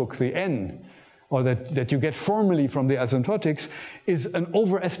that we took, the n, or that you get formally from the asymptotics, is an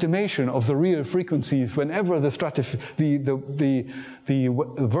overestimation of the real frequencies whenever the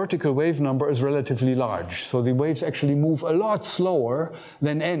vertical wave number is relatively large. So the waves actually move a lot slower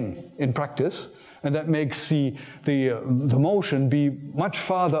than n in practice, and that makes the motion be much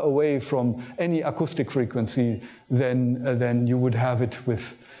farther away from any acoustic frequency than you would have it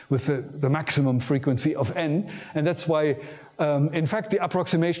with the maximum frequency of n. And that's why in fact, the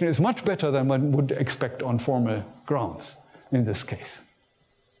approximation is much better than one would expect on formal grounds in this case.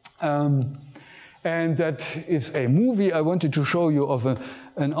 And that is a movie I wanted to show you of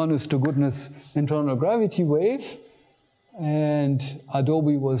an honest-to-goodness internal gravity wave. And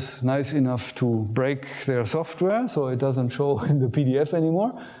Adobe was nice enough to break their software, so it doesn't show in the PDF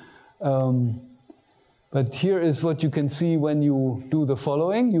anymore. But here is what you can see when you do the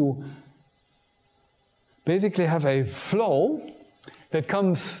following. You basically have a flow that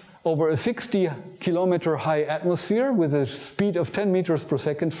comes over a 60-kilometer high atmosphere with a speed of 10 meters per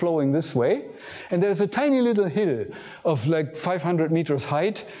second flowing this way. And there's a tiny little hill of like 500 meters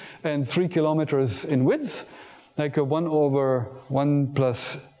height and 3 kilometers in width, like a 1/1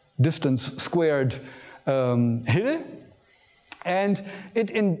 plus distance squared hill. And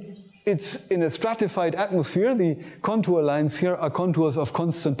it's in a stratified atmosphere. The contour lines here are contours of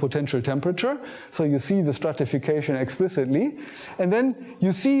constant potential temperature. So you see the stratification explicitly. And then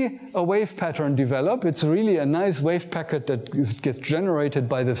you see a wave pattern develop. It's really a nice wave packet that gets generated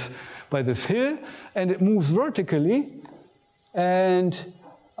by this hill. And it moves vertically. And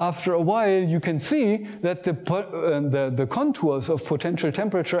after a while, you can see that the contours of potential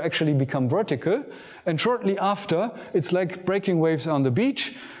temperature actually become vertical. And shortly after, it's like breaking waves on the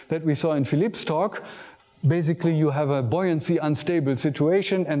beach that we saw in Philippe's talk. Basically, you have a buoyancy unstable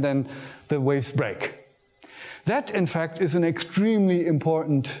situation, and then the waves break. That, in fact, is an extremely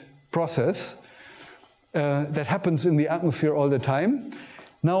important process that happens in the atmosphere all the time.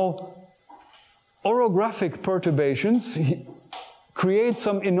 Now, orographic perturbations create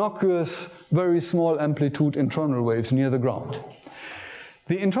some innocuous, very small amplitude internal waves near the ground.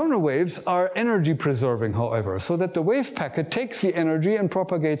 The internal waves are energy preserving, however, so that the wave packet takes the energy and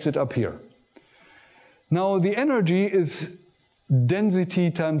propagates it up here. Now, the energy is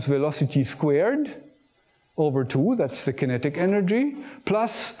density times velocity squared over 2, that's the kinetic energy,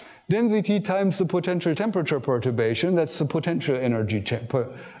 plus density times the potential temperature perturbation, that's the potential energy,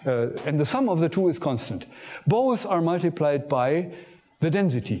 and the sum of the two is constant. Both are multiplied by the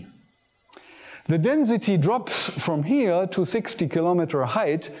density. The density drops from here to 60 kilometer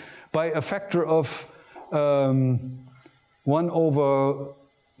height by a factor of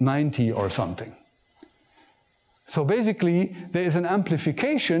 1/90 or something. So basically, there is an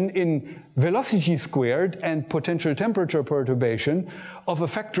amplification in velocity squared and potential temperature perturbation of a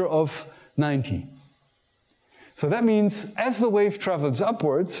factor of 90. So that means as the wave travels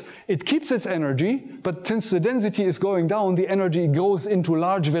upwards, it keeps its energy, but since the density is going down, the energy goes into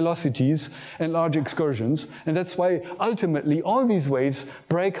large velocities and large excursions, and that's why ultimately all these waves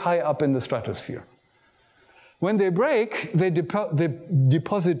break high up in the stratosphere. When they break, they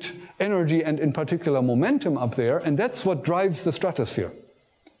deposit energy and in particular momentum up there, and that's what drives the stratosphere.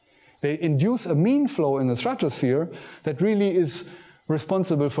 They induce a mean flow in the stratosphere that really is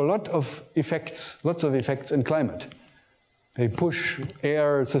responsible for lots of effects in climate. They push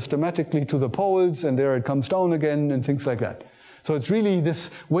air systematically to the poles, and there it comes down again, and things like that. So it's really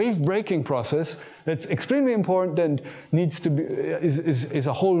this wave breaking process that's extremely important and needs to be is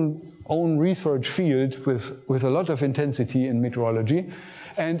a whole own research field with a lot of intensity in meteorology.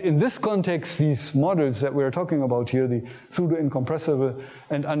 And in this context, these models that we're talking about here, the pseudo-incompressible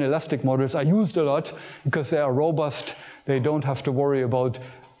and anelastic models, are used a lot because they are robust. They don't have to worry about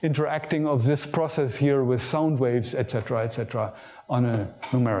interacting of this process here with sound waves, etc., on a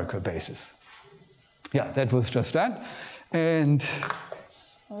numerical basis. Yeah, that was just that. And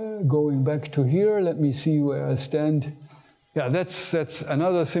going back to here, let me see where I stand. Yeah, that's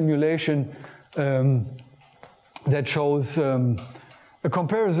another simulation that shows a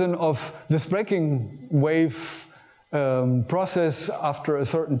comparison of this breaking wave process after a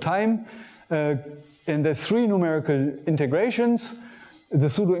certain time. And there's 3 numerical integrations. The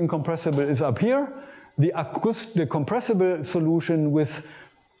pseudo-incompressible is up here. The compressible solution with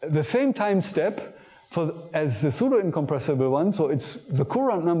the same time step as the pseudo-incompressible one, so it's the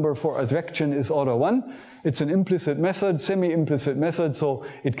Courant number for advection is order 1. It's an implicit method, semi-implicit method, so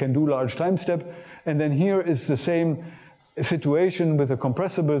it can do large time step. And then here is the same situation with a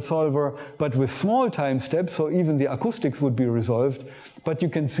compressible solver, but with small time steps, so even the acoustics would be resolved. But you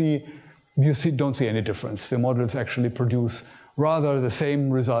can see, don't see any difference. The models actually produce rather the same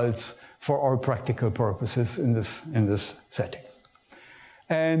results for all practical purposes in this setting.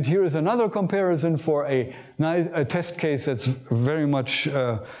 And here is another comparison for a test case that's very much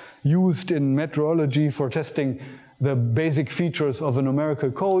used in meteorology for testing the basic features of a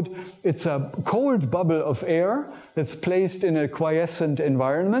numerical code. It's a cold bubble of air that's placed in a quiescent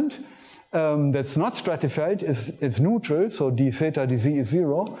environment that's not stratified, it's neutral, so d theta dz is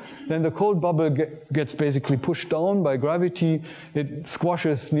 0. Then the cold bubble gets basically pushed down by gravity. It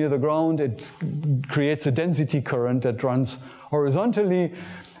squashes near the ground. It creates a density current that runs horizontally.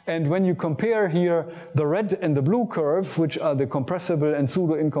 And when you compare here the red and the blue curve, which are the compressible and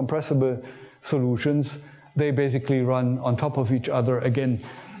pseudo-incompressible solutions, they basically run on top of each other, again,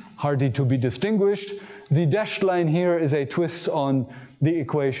 hardly to be distinguished. The dashed line here is a twist on the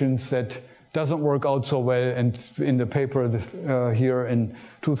equations that doesn't work out so well, and in the paper here in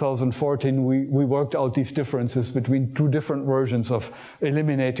 2014, we worked out these differences between 2 different versions of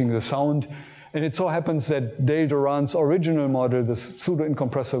eliminating the sound. And it so happens that Dale Durant's original model, the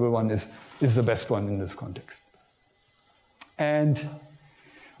pseudo-incompressible one, is the best one in this context. And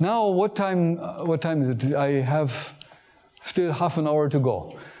now, what time is it? I have still half an hour to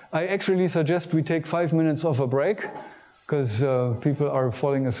go. I actually suggest we take 5 minutes of a break, because people are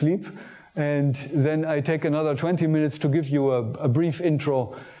falling asleep. And then I take another 20 minutes to give you a brief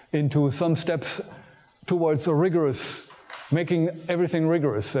intro into some steps towards a rigorous, making everything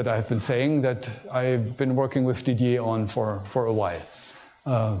rigorous that I've been saying, that I've been working with Didier on for a while.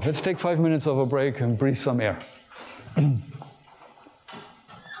 Let's take 5 minutes of a break and breathe some air.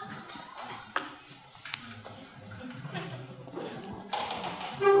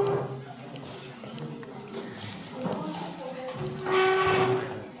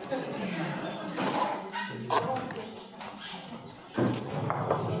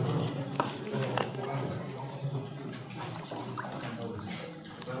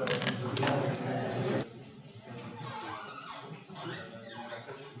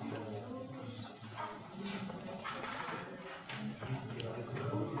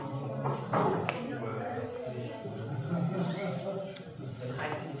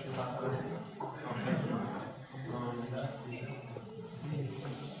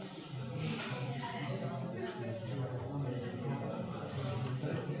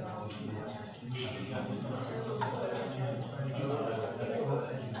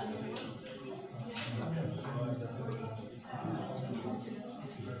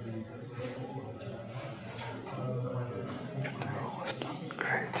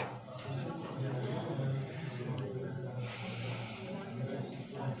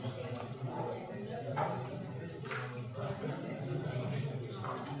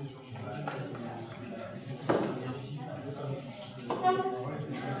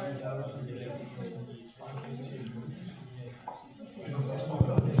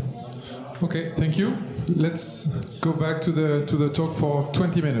 Okay, thank you. Let's go back to the talk for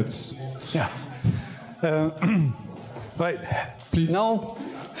 20 minutes. Yeah. Right. Please. Now,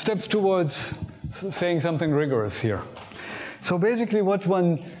 steps towards saying something rigorous here. So basically, what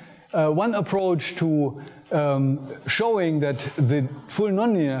one approach to showing that the full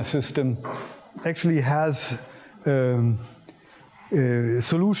nonlinear system actually has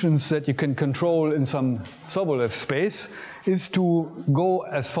solutions that you can control in some Sobolev space is to go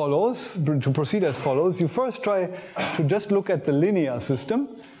as follows, to proceed as follows. You first try to just look at the linear system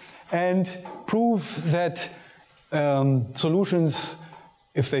and prove that solutions,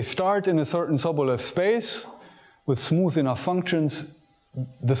 if they start in a certain Sobolev space with smooth enough functions,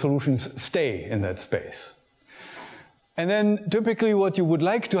 the solutions stay in that space. And then typically what you would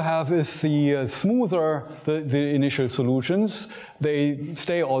like to have is the smoother the initial solutions, they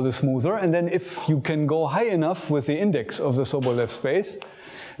stay all the smoother, and then if you can go high enough with the index of the Sobolev space,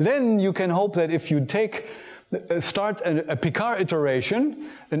 then you can hope that if you start a Picard iteration,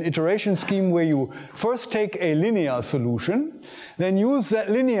 an iteration scheme where you first take a linear solution, then use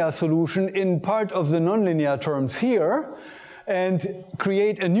that linear solution in part of the nonlinear terms here, and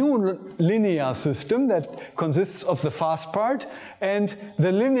create a new linear system that consists of the fast part and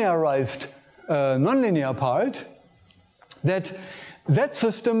the linearized nonlinear part, that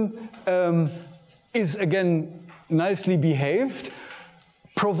system is again nicely behaved,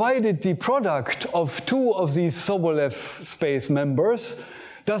 provided the product of two of these Sobolev space members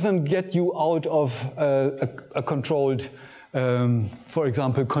doesn't get you out of a controlled, for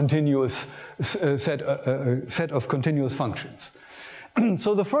example, continuous set of continuous functions.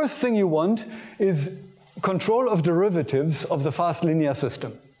 So the first thing you want is control of derivatives of the fast linear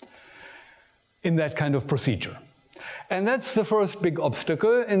system in that kind of procedure. And that's the first big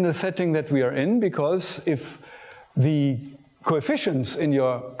obstacle in the setting that we are in, because if the coefficients in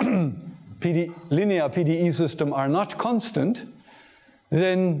your linear PDE system are not constant,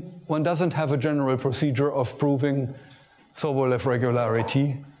 then one doesn't have a general procedure of proving Sobolev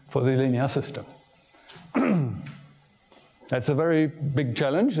regularity for the linear system. That's a very big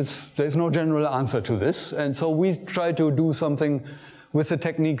challenge. There's no general answer to this, and so we try to do something with the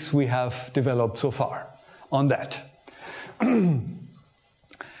techniques we have developed so far on that.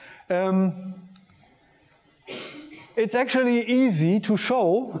 It's actually easy to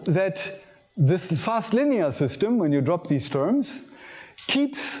show that this fast linear system, when you drop these terms,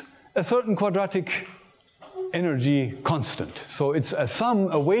 keeps a certain quadratic energy constant. So it's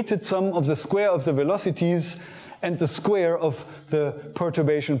a weighted sum of the square of the velocities and the square of the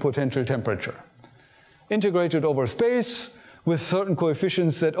perturbation potential temperature. Integrated over space with certain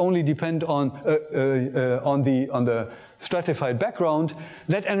coefficients that only depend on the stratified background,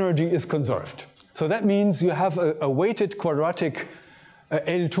 that energy is conserved. So that means you have a weighted quadratic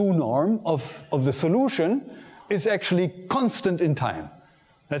L2 norm of the solution is actually constant in time.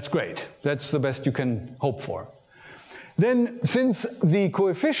 That's great. That's the best you can hope for. Then, since the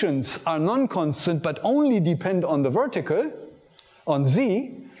coefficients are non-constant but only depend on the vertical, on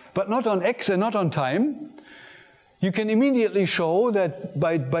z, but not on x and not on time, you can immediately show that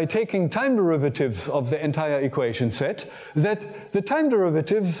by taking time derivatives of the entire equation set, that the time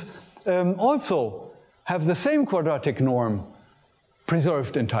derivatives also have the same quadratic norm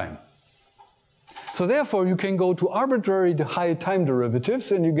preserved in time. So therefore, you can go to arbitrary high time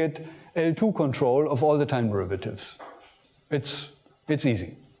derivatives and you get L2 control of all the time derivatives. It's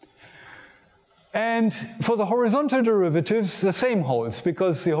easy. And for the horizontal derivatives, the same holds,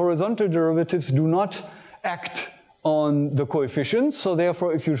 because the horizontal derivatives do not act on the coefficients. So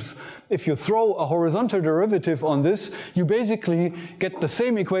therefore, if you throw a horizontal derivative on this, you basically get the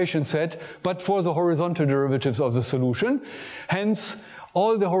same equation set, but for the horizontal derivatives of the solution. Hence,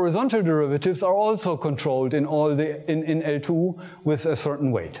 all the horizontal derivatives are also controlled in L2 with a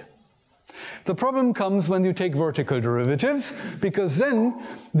certain weight. The problem comes when you take vertical derivatives, because then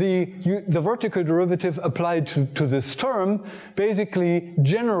the vertical derivative applied to this term basically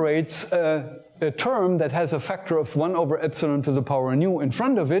generates a term that has a factor of 1 over epsilon to the power nu in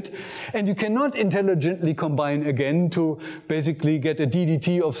front of it, and you cannot intelligently combine again to basically get a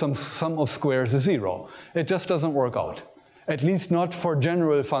ddt of some sum of squares is 0. It just doesn't work out. At least not for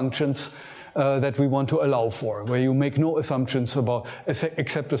general functions that we want to allow for, where you make no assumptions about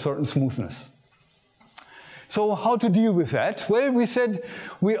except a certain smoothness. So how to deal with that? Well, we said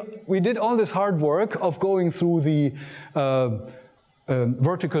we did all this hard work of going through the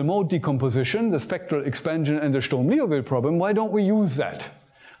vertical mode decomposition, the spectral expansion, and the Sturm-Liouville problem. Why don't we use that?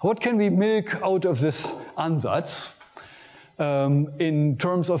 What can we milk out of this ansatz in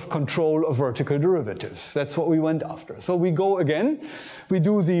terms of control of vertical derivatives? That's what we went after. So we go again, we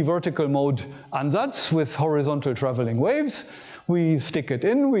do the vertical mode ansatz with horizontal traveling waves. We stick it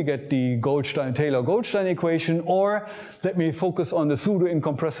in, we get the Taylor-Goldstein equation, or let me focus on the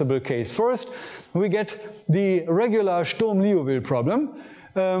pseudo-incompressible case first. We get the regular Sturm-Liouville problem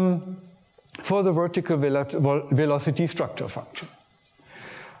for the vertical velocity structure function.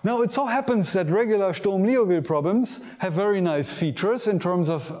 Now, it so happens that regular Sturm-Liouville problems have very nice features in terms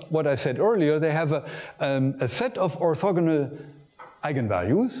of what I said earlier. They have a set of orthogonal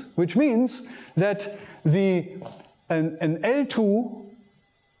eigenvalues, which means that an L2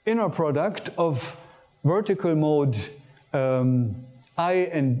 inner product of vertical mode I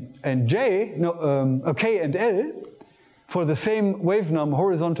and J, K and L, for the same wave number,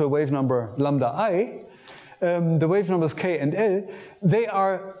 horizontal wave number lambda I, the wave numbers K and L, they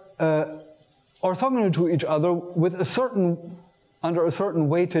are orthogonal to each other with under a certain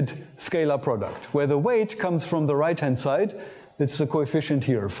weighted scalar product, where the weight comes from the right-hand side. It's the coefficient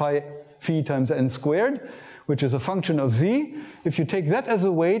here, phi times n squared, which is a function of z. If you take that as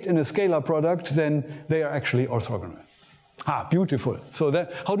a weight in a scalar product, then they are actually orthogonal. Ah, beautiful. So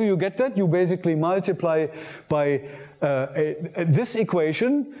how do you get that? You basically multiply by this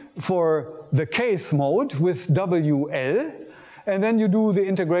equation for the kth mode with WL, and then you do the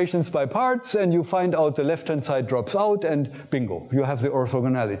integrations by parts, and you find out the left-hand side drops out, and bingo, you have the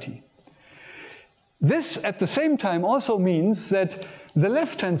orthogonality. This, at the same time, also means that the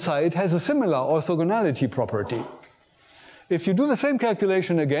left-hand side has a similar orthogonality property. If you do the same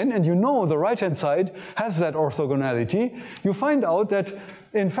calculation again, and you know the right-hand side has that orthogonality, you find out that,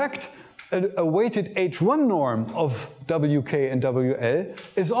 in fact, a weighted H1 norm of WK and WL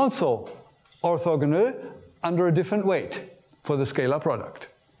is also orthogonal under a different weight for the scalar product.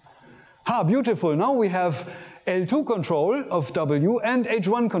 Ah, beautiful. Now we have L2 control of W and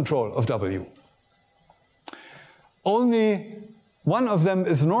H1 control of W. Only one of them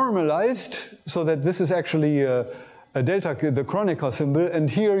is normalized, so that this is actually a delta, the Kronecker symbol, and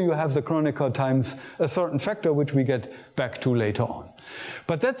here you have the Kronecker times a certain factor, which we get back to later on.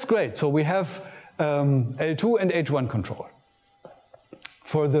 But that's great. So we have L2 and H1 control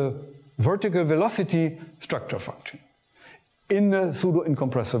for the vertical velocity structure function in the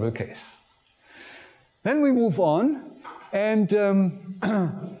pseudo-incompressible case. Then we move on, and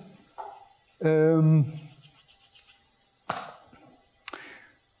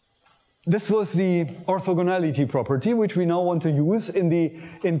this was the orthogonality property, which we now want to use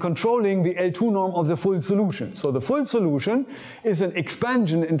in controlling the L2 norm of the full solution. So the full solution is an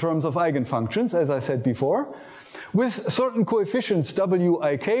expansion in terms of eigenfunctions, as I said before, with certain coefficients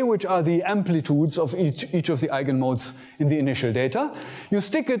Wik, which are the amplitudes of each of the eigenmodes in the initial data. You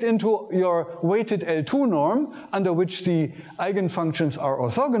stick it into your weighted L2 norm, under which the eigenfunctions are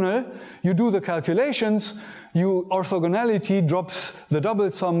orthogonal. You do the calculations. Orthogonality drops the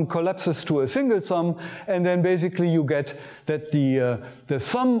double sum, collapses to a single sum, and then basically you get that the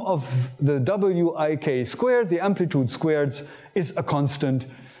sum of the Wik squared, the amplitude squared, is a constant,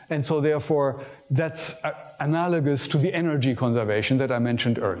 and so therefore that's analogous to the energy conservation that I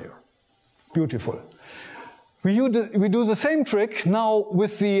mentioned earlier. Beautiful. We do the same trick now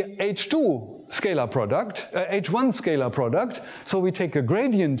with the H2 scalar product, H1 scalar product. So we take a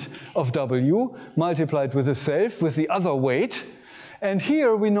gradient of W multiplied with the self with the other weight. And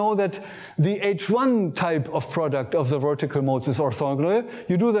here we know that the H1 type of product of the vertical modes is orthogonal.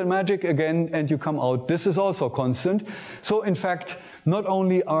 You do that magic again and you come out. This is also constant. So in fact, not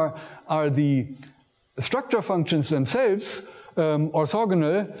only are the structure functions themselves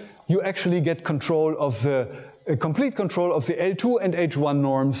orthogonal, you actually get control of complete control of the L2 and H1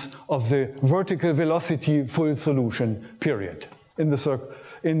 norms of the vertical velocity full solution period in the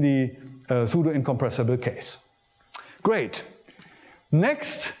pseudo-incompressible case. Great.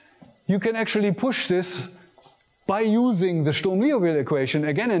 Next, you can actually push this by using the Sturm-Liouville equation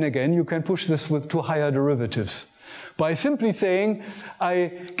again and again. You can push this to higher derivatives by simply saying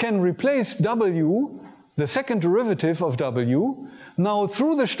I can replace W, the second derivative of W, now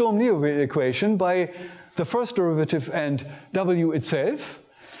through the Sturm-Liouville equation by the first derivative and W itself.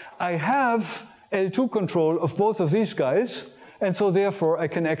 I have L2 control of both of these guys, and so therefore I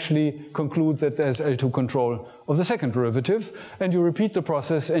can actually conclude that there's L2 control of the second derivative, and you repeat the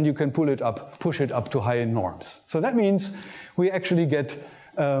process and you can push it up to high norms. So that means we actually get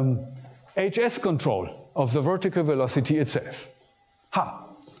HS control of the vertical velocity itself. Ha,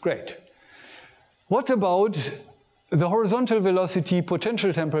 great. What about the horizontal velocity,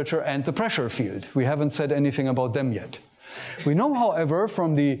 potential temperature, and the pressure field? We haven't said anything about them yet. We know, however,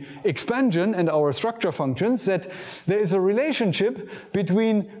 from the expansion and our structure functions that there is a relationship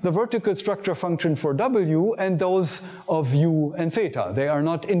between the vertical structure function for W and those of U and theta. They are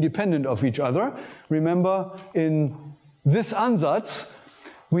not independent of each other. Remember, in this ansatz,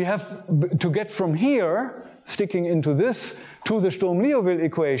 we have to get from here, sticking into this, to the Sturm-Liouville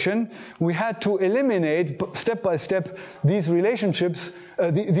equation, we had to eliminate step by step these relationships,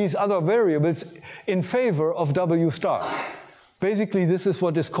 these other variables in favor of W star. Basically, this is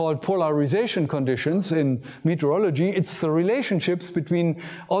what is called polarization conditions in meteorology. It's the relationships between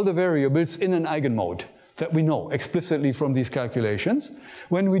all the variables in an eigenmode that we know explicitly from these calculations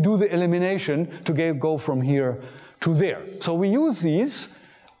when we do the elimination to go from here to there. So we use these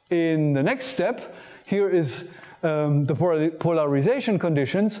in the next step. Here is the polarization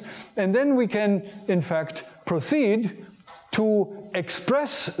conditions, and then we can, in fact, proceed to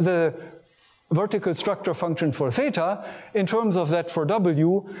express the vertical structure function for theta in terms of that for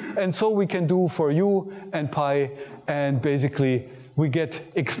W, and so we can do for U and pi, and basically we get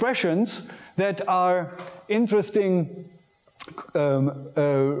expressions that are interesting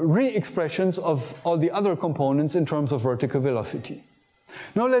re-expressions of all the other components in terms of vertical velocity.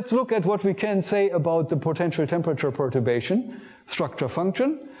 Now let's look at what we can say about the potential temperature perturbation structure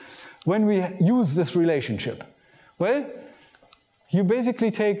function when we use this relationship. Well, you basically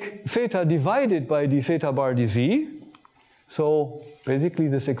take theta divided by d theta bar dz, so basically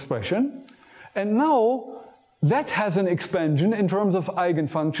this expression, and now that has an expansion in terms of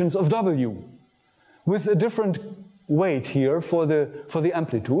eigenfunctions of W with a different weight here for the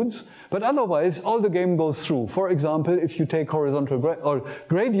amplitudes, but otherwise all the game goes through. For example, if you take horizontal or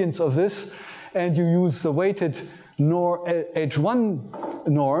gradients of this and you use the weighted H1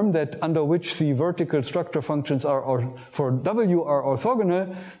 norm that under which the vertical structure functions are for W are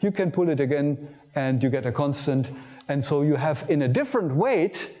orthogonal, you can pull it again and you get a constant, and so you have in a different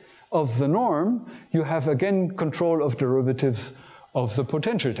weight of the norm, you have again control of derivatives of the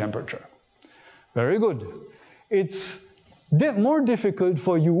potential temperature. Very good. It's more difficult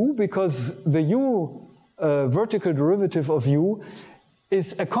for U because the U vertical derivative of U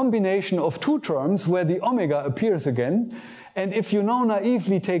is a combination of two terms where the omega appears again. And if you now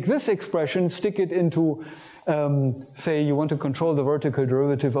naively take this expression, stick it into, say you want to control the vertical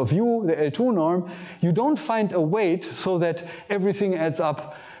derivative of U, the L2 norm, you don't find a weight so that everything adds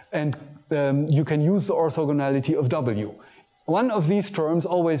up and you can use the orthogonality of W. One of these terms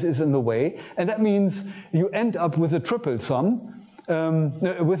always is in the way, and that means you end up with a triple sum,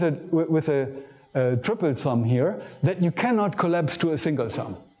 with a triple sum here that you cannot collapse to a single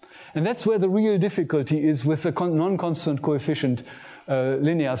sum. And that's where the real difficulty is with the non-constant coefficient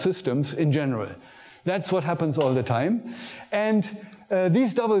linear systems in general. That's what happens all the time. And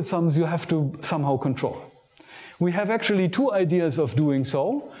these double sums you have to somehow control. We have actually two ideas of doing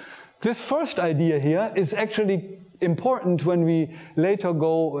so. This first idea here is actually important when we later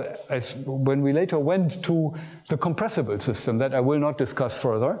went to the compressible system that I will not discuss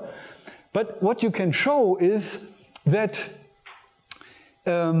further. But what you can show is that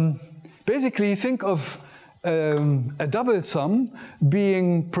basically think of a double sum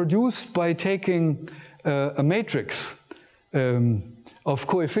being produced by taking a matrix of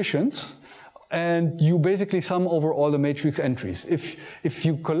coefficients and you basically sum over all the matrix entries. If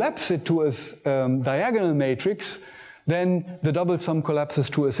you collapse it to a diagonal matrix, then the double sum collapses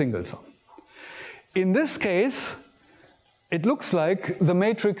to a single sum. In this case, it looks like the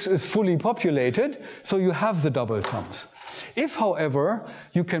matrix is fully populated, so you have the double sums. If, however,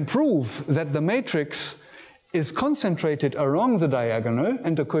 you can prove that the matrix is concentrated along the diagonal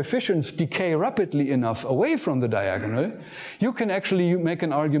and the coefficients decay rapidly enough away from the diagonal, you can actually make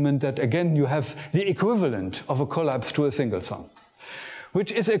an argument that, again, you have the equivalent of a collapse to a single sum,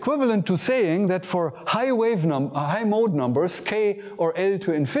 which is equivalent to saying that for high mode numbers, k or L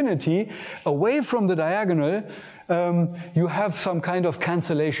to infinity, away from the diagonal, you have some kind of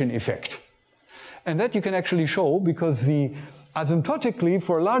cancellation effect. And that you can actually show because asymptotically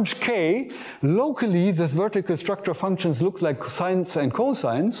for large k, locally the vertical structure functions look like sines and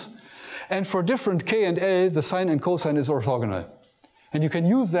cosines, and for different k and L, the sine and cosine is orthogonal. And you can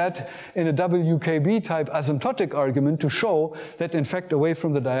use that in a WKB type asymptotic argument to show that in fact away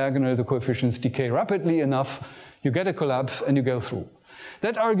from the diagonal the coefficients decay rapidly enough, you get a collapse and you go through.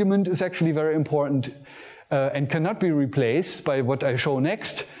 That argument is actually very important and cannot be replaced by what I show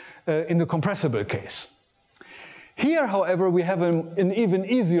next in the compressible case. Here, however, we have an even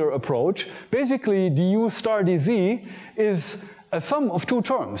easier approach. Basically, du star dz is a sum of two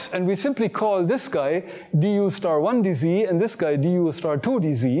terms, and we simply call this guy du star 1 dz and this guy du star 2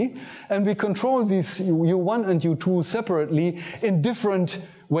 dz, and we control these u1 and u2 separately in different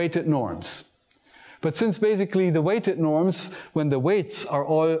weighted norms. But since basically the weighted norms, when the weights are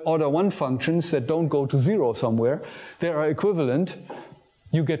all order 1 functions that don't go to 0 somewhere, they are equivalent,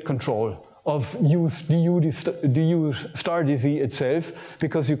 you get control of du star dz itself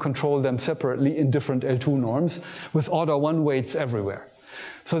because you control them separately in different L2 norms with order 1 weights everywhere.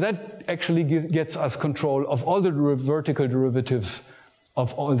 So that actually gets us control of all the vertical derivatives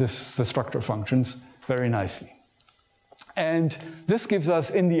of all the structure functions very nicely. And this gives us,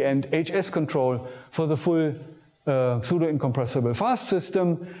 in the end, HS control for the full pseudo-incompressible fast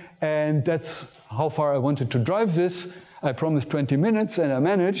system, and that's how far I wanted to drive this. I promised 20 minutes and I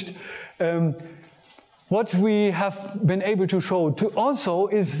managed. What we have been able to show also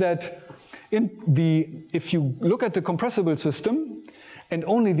is that if you look at the compressible system and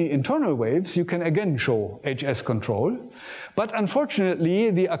only the internal waves, you can again show HS control. But unfortunately,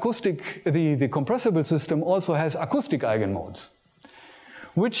 the compressible system also has acoustic eigenmodes,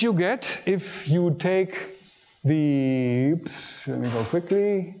 which you get if you take let me go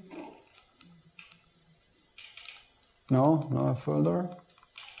quickly. No, further.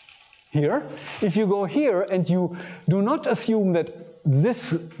 Here, if you go here and you do not assume that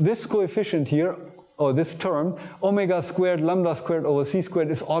this coefficient here, or this term, omega squared lambda squared over c squared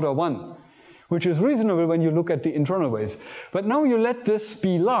is order 1, which is reasonable when you look at the internal waves. But now you let this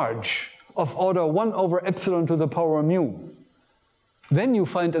be large, of order 1 over epsilon to the power mu. Then you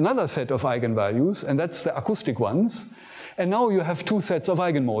find another set of eigenvalues, and that's the acoustic ones. And now you have two sets of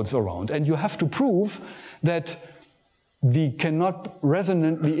eigenmodes around, and you have to prove that they cannot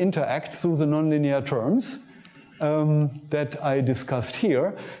resonantly interact through the nonlinear terms that I discussed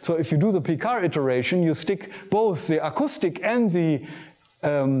here. So if you do the Picard iteration, you stick both the acoustic and the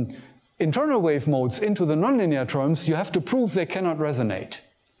internal wave modes into the nonlinear terms, you have to prove they cannot resonate.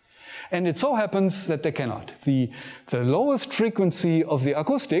 And it so happens that they cannot. The lowest frequency of the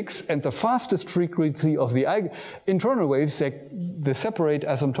acoustics and the fastest frequency of the internal waves, they separate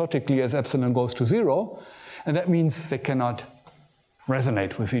asymptotically as epsilon goes to 0. And that means they cannot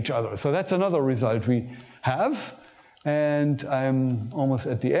resonate with each other. So that's another result we have. And I'm almost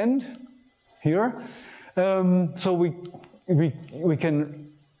at the end here. So we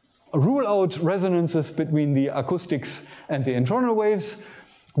can rule out resonances between the acoustics and the internal waves.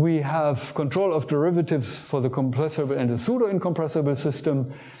 We have control of derivatives for the compressible and the pseudo-incompressible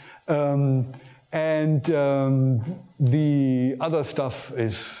system. The other stuff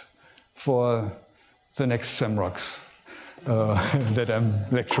is for the next SEMROCs that I'm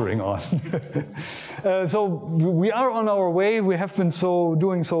lecturing on. So we are on our way. We have been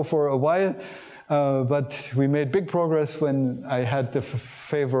doing so for a while, but we made big progress when I had the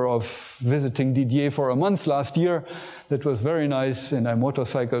favor of visiting Didier for a month last year. That was very nice, and I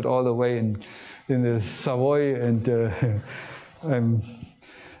motorcycled all the way in the Savoy, and I'm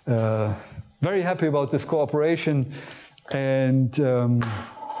very happy about this cooperation. And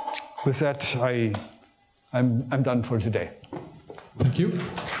with that, I'm done for today. Thank you.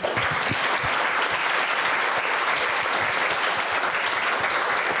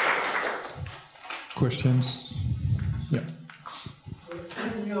 Questions? Yeah.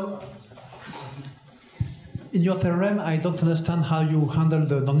 In in your theorem, I don't understand how you handle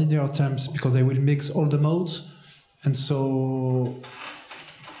the nonlinear terms, because they will mix all the modes, and so...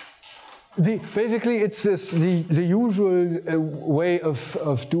 Basically, it's the usual way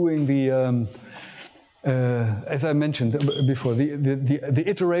of doing the, as I mentioned before, the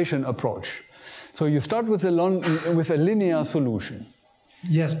iteration approach. So you start with a linear solution.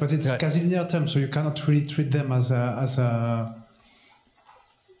 Yes, but it's quasi-linear terms, so you cannot really treat them as a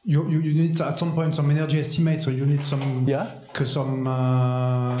you need at some point some energy estimate, so you need some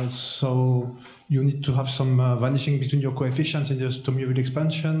so you need to have some vanishing between your coefficients in the stomioval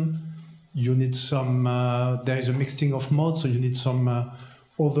expansion. You need some there is a mixing of modes, so you need some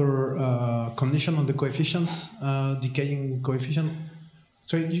other condition on the coefficients, decaying coefficient.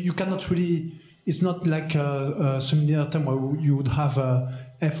 So you cannot really. It's not like a similar term where you would have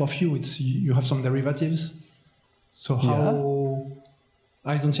f of u. It's you have some derivatives. So how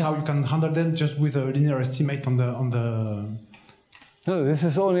I don't see how you can handle them just with a linear estimate on the. No, this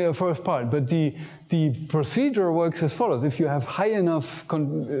is only a first part, but the procedure works as follows. If you have high enough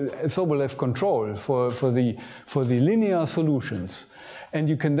Sobolev control for the linear solutions, and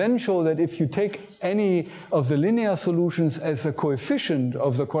you can then show that if you take any of the linear solutions as a coefficient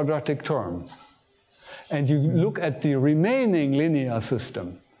of the quadratic term, and you look at the remaining linear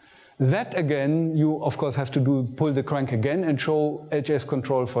system, that again, you of course have to pull the crank again and show HS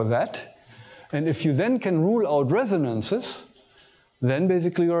control for that. And if you then can rule out resonances, then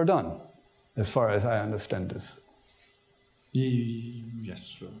basically you're done, as far as I understand this. Yes,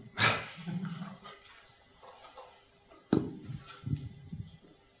 sure.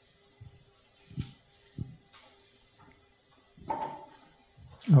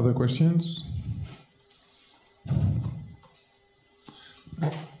 Other questions?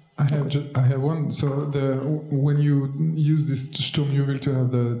 I have one. So when you use this stomioval to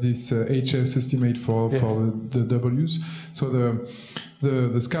have this HS estimate for the W's, so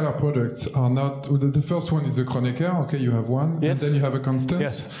the scalar products are not. The first one is the Kronecker. Okay, you have one, and then you have a constant.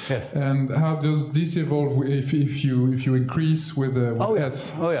 Yes. And how does this evolve if you increase with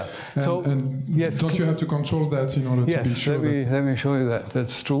S? Oh yeah. Don't you have to control that in order to be sure? Let me show you that.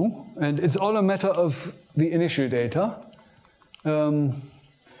 That's true, and it's all a matter of the initial data.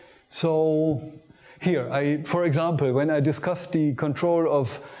 So here, for example, when I discussed the control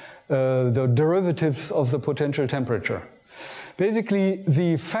of the derivatives of the potential temperature, basically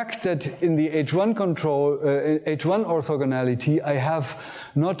the fact that in the H1 control, H1 orthogonality, I have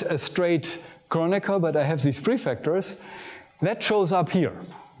not a straight Kronecker, but I have these prefactors, that shows up here.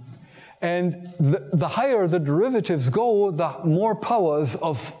 And the higher the derivatives go, the more powers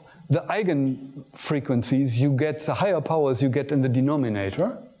of the eigenfrequencies you get, the higher powers you get in the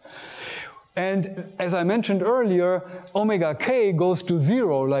denominator. And as I mentioned earlier, omega k goes to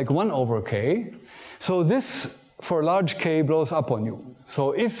 0, like 1 over k. So this, for large k, blows up on you.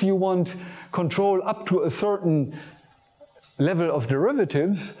 So if you want control up to a certain level of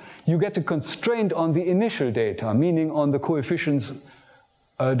derivatives, you get a constraint on the initial data, meaning on the coefficients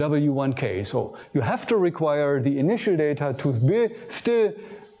w1k. So you have to require the initial data to be still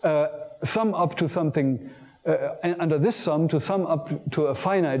sum up to something, and under this sum to sum up to a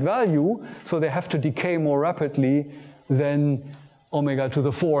finite value, so they have to decay more rapidly than omega to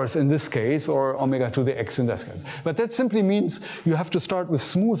the fourth in this case, or omega to the x in this case. But that simply means you have to start with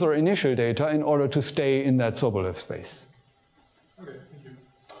smoother initial data in order to stay in that Sobolev space. Okay, thank you.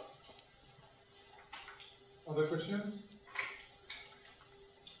 Other questions?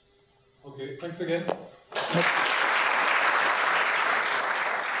 Okay, thanks again.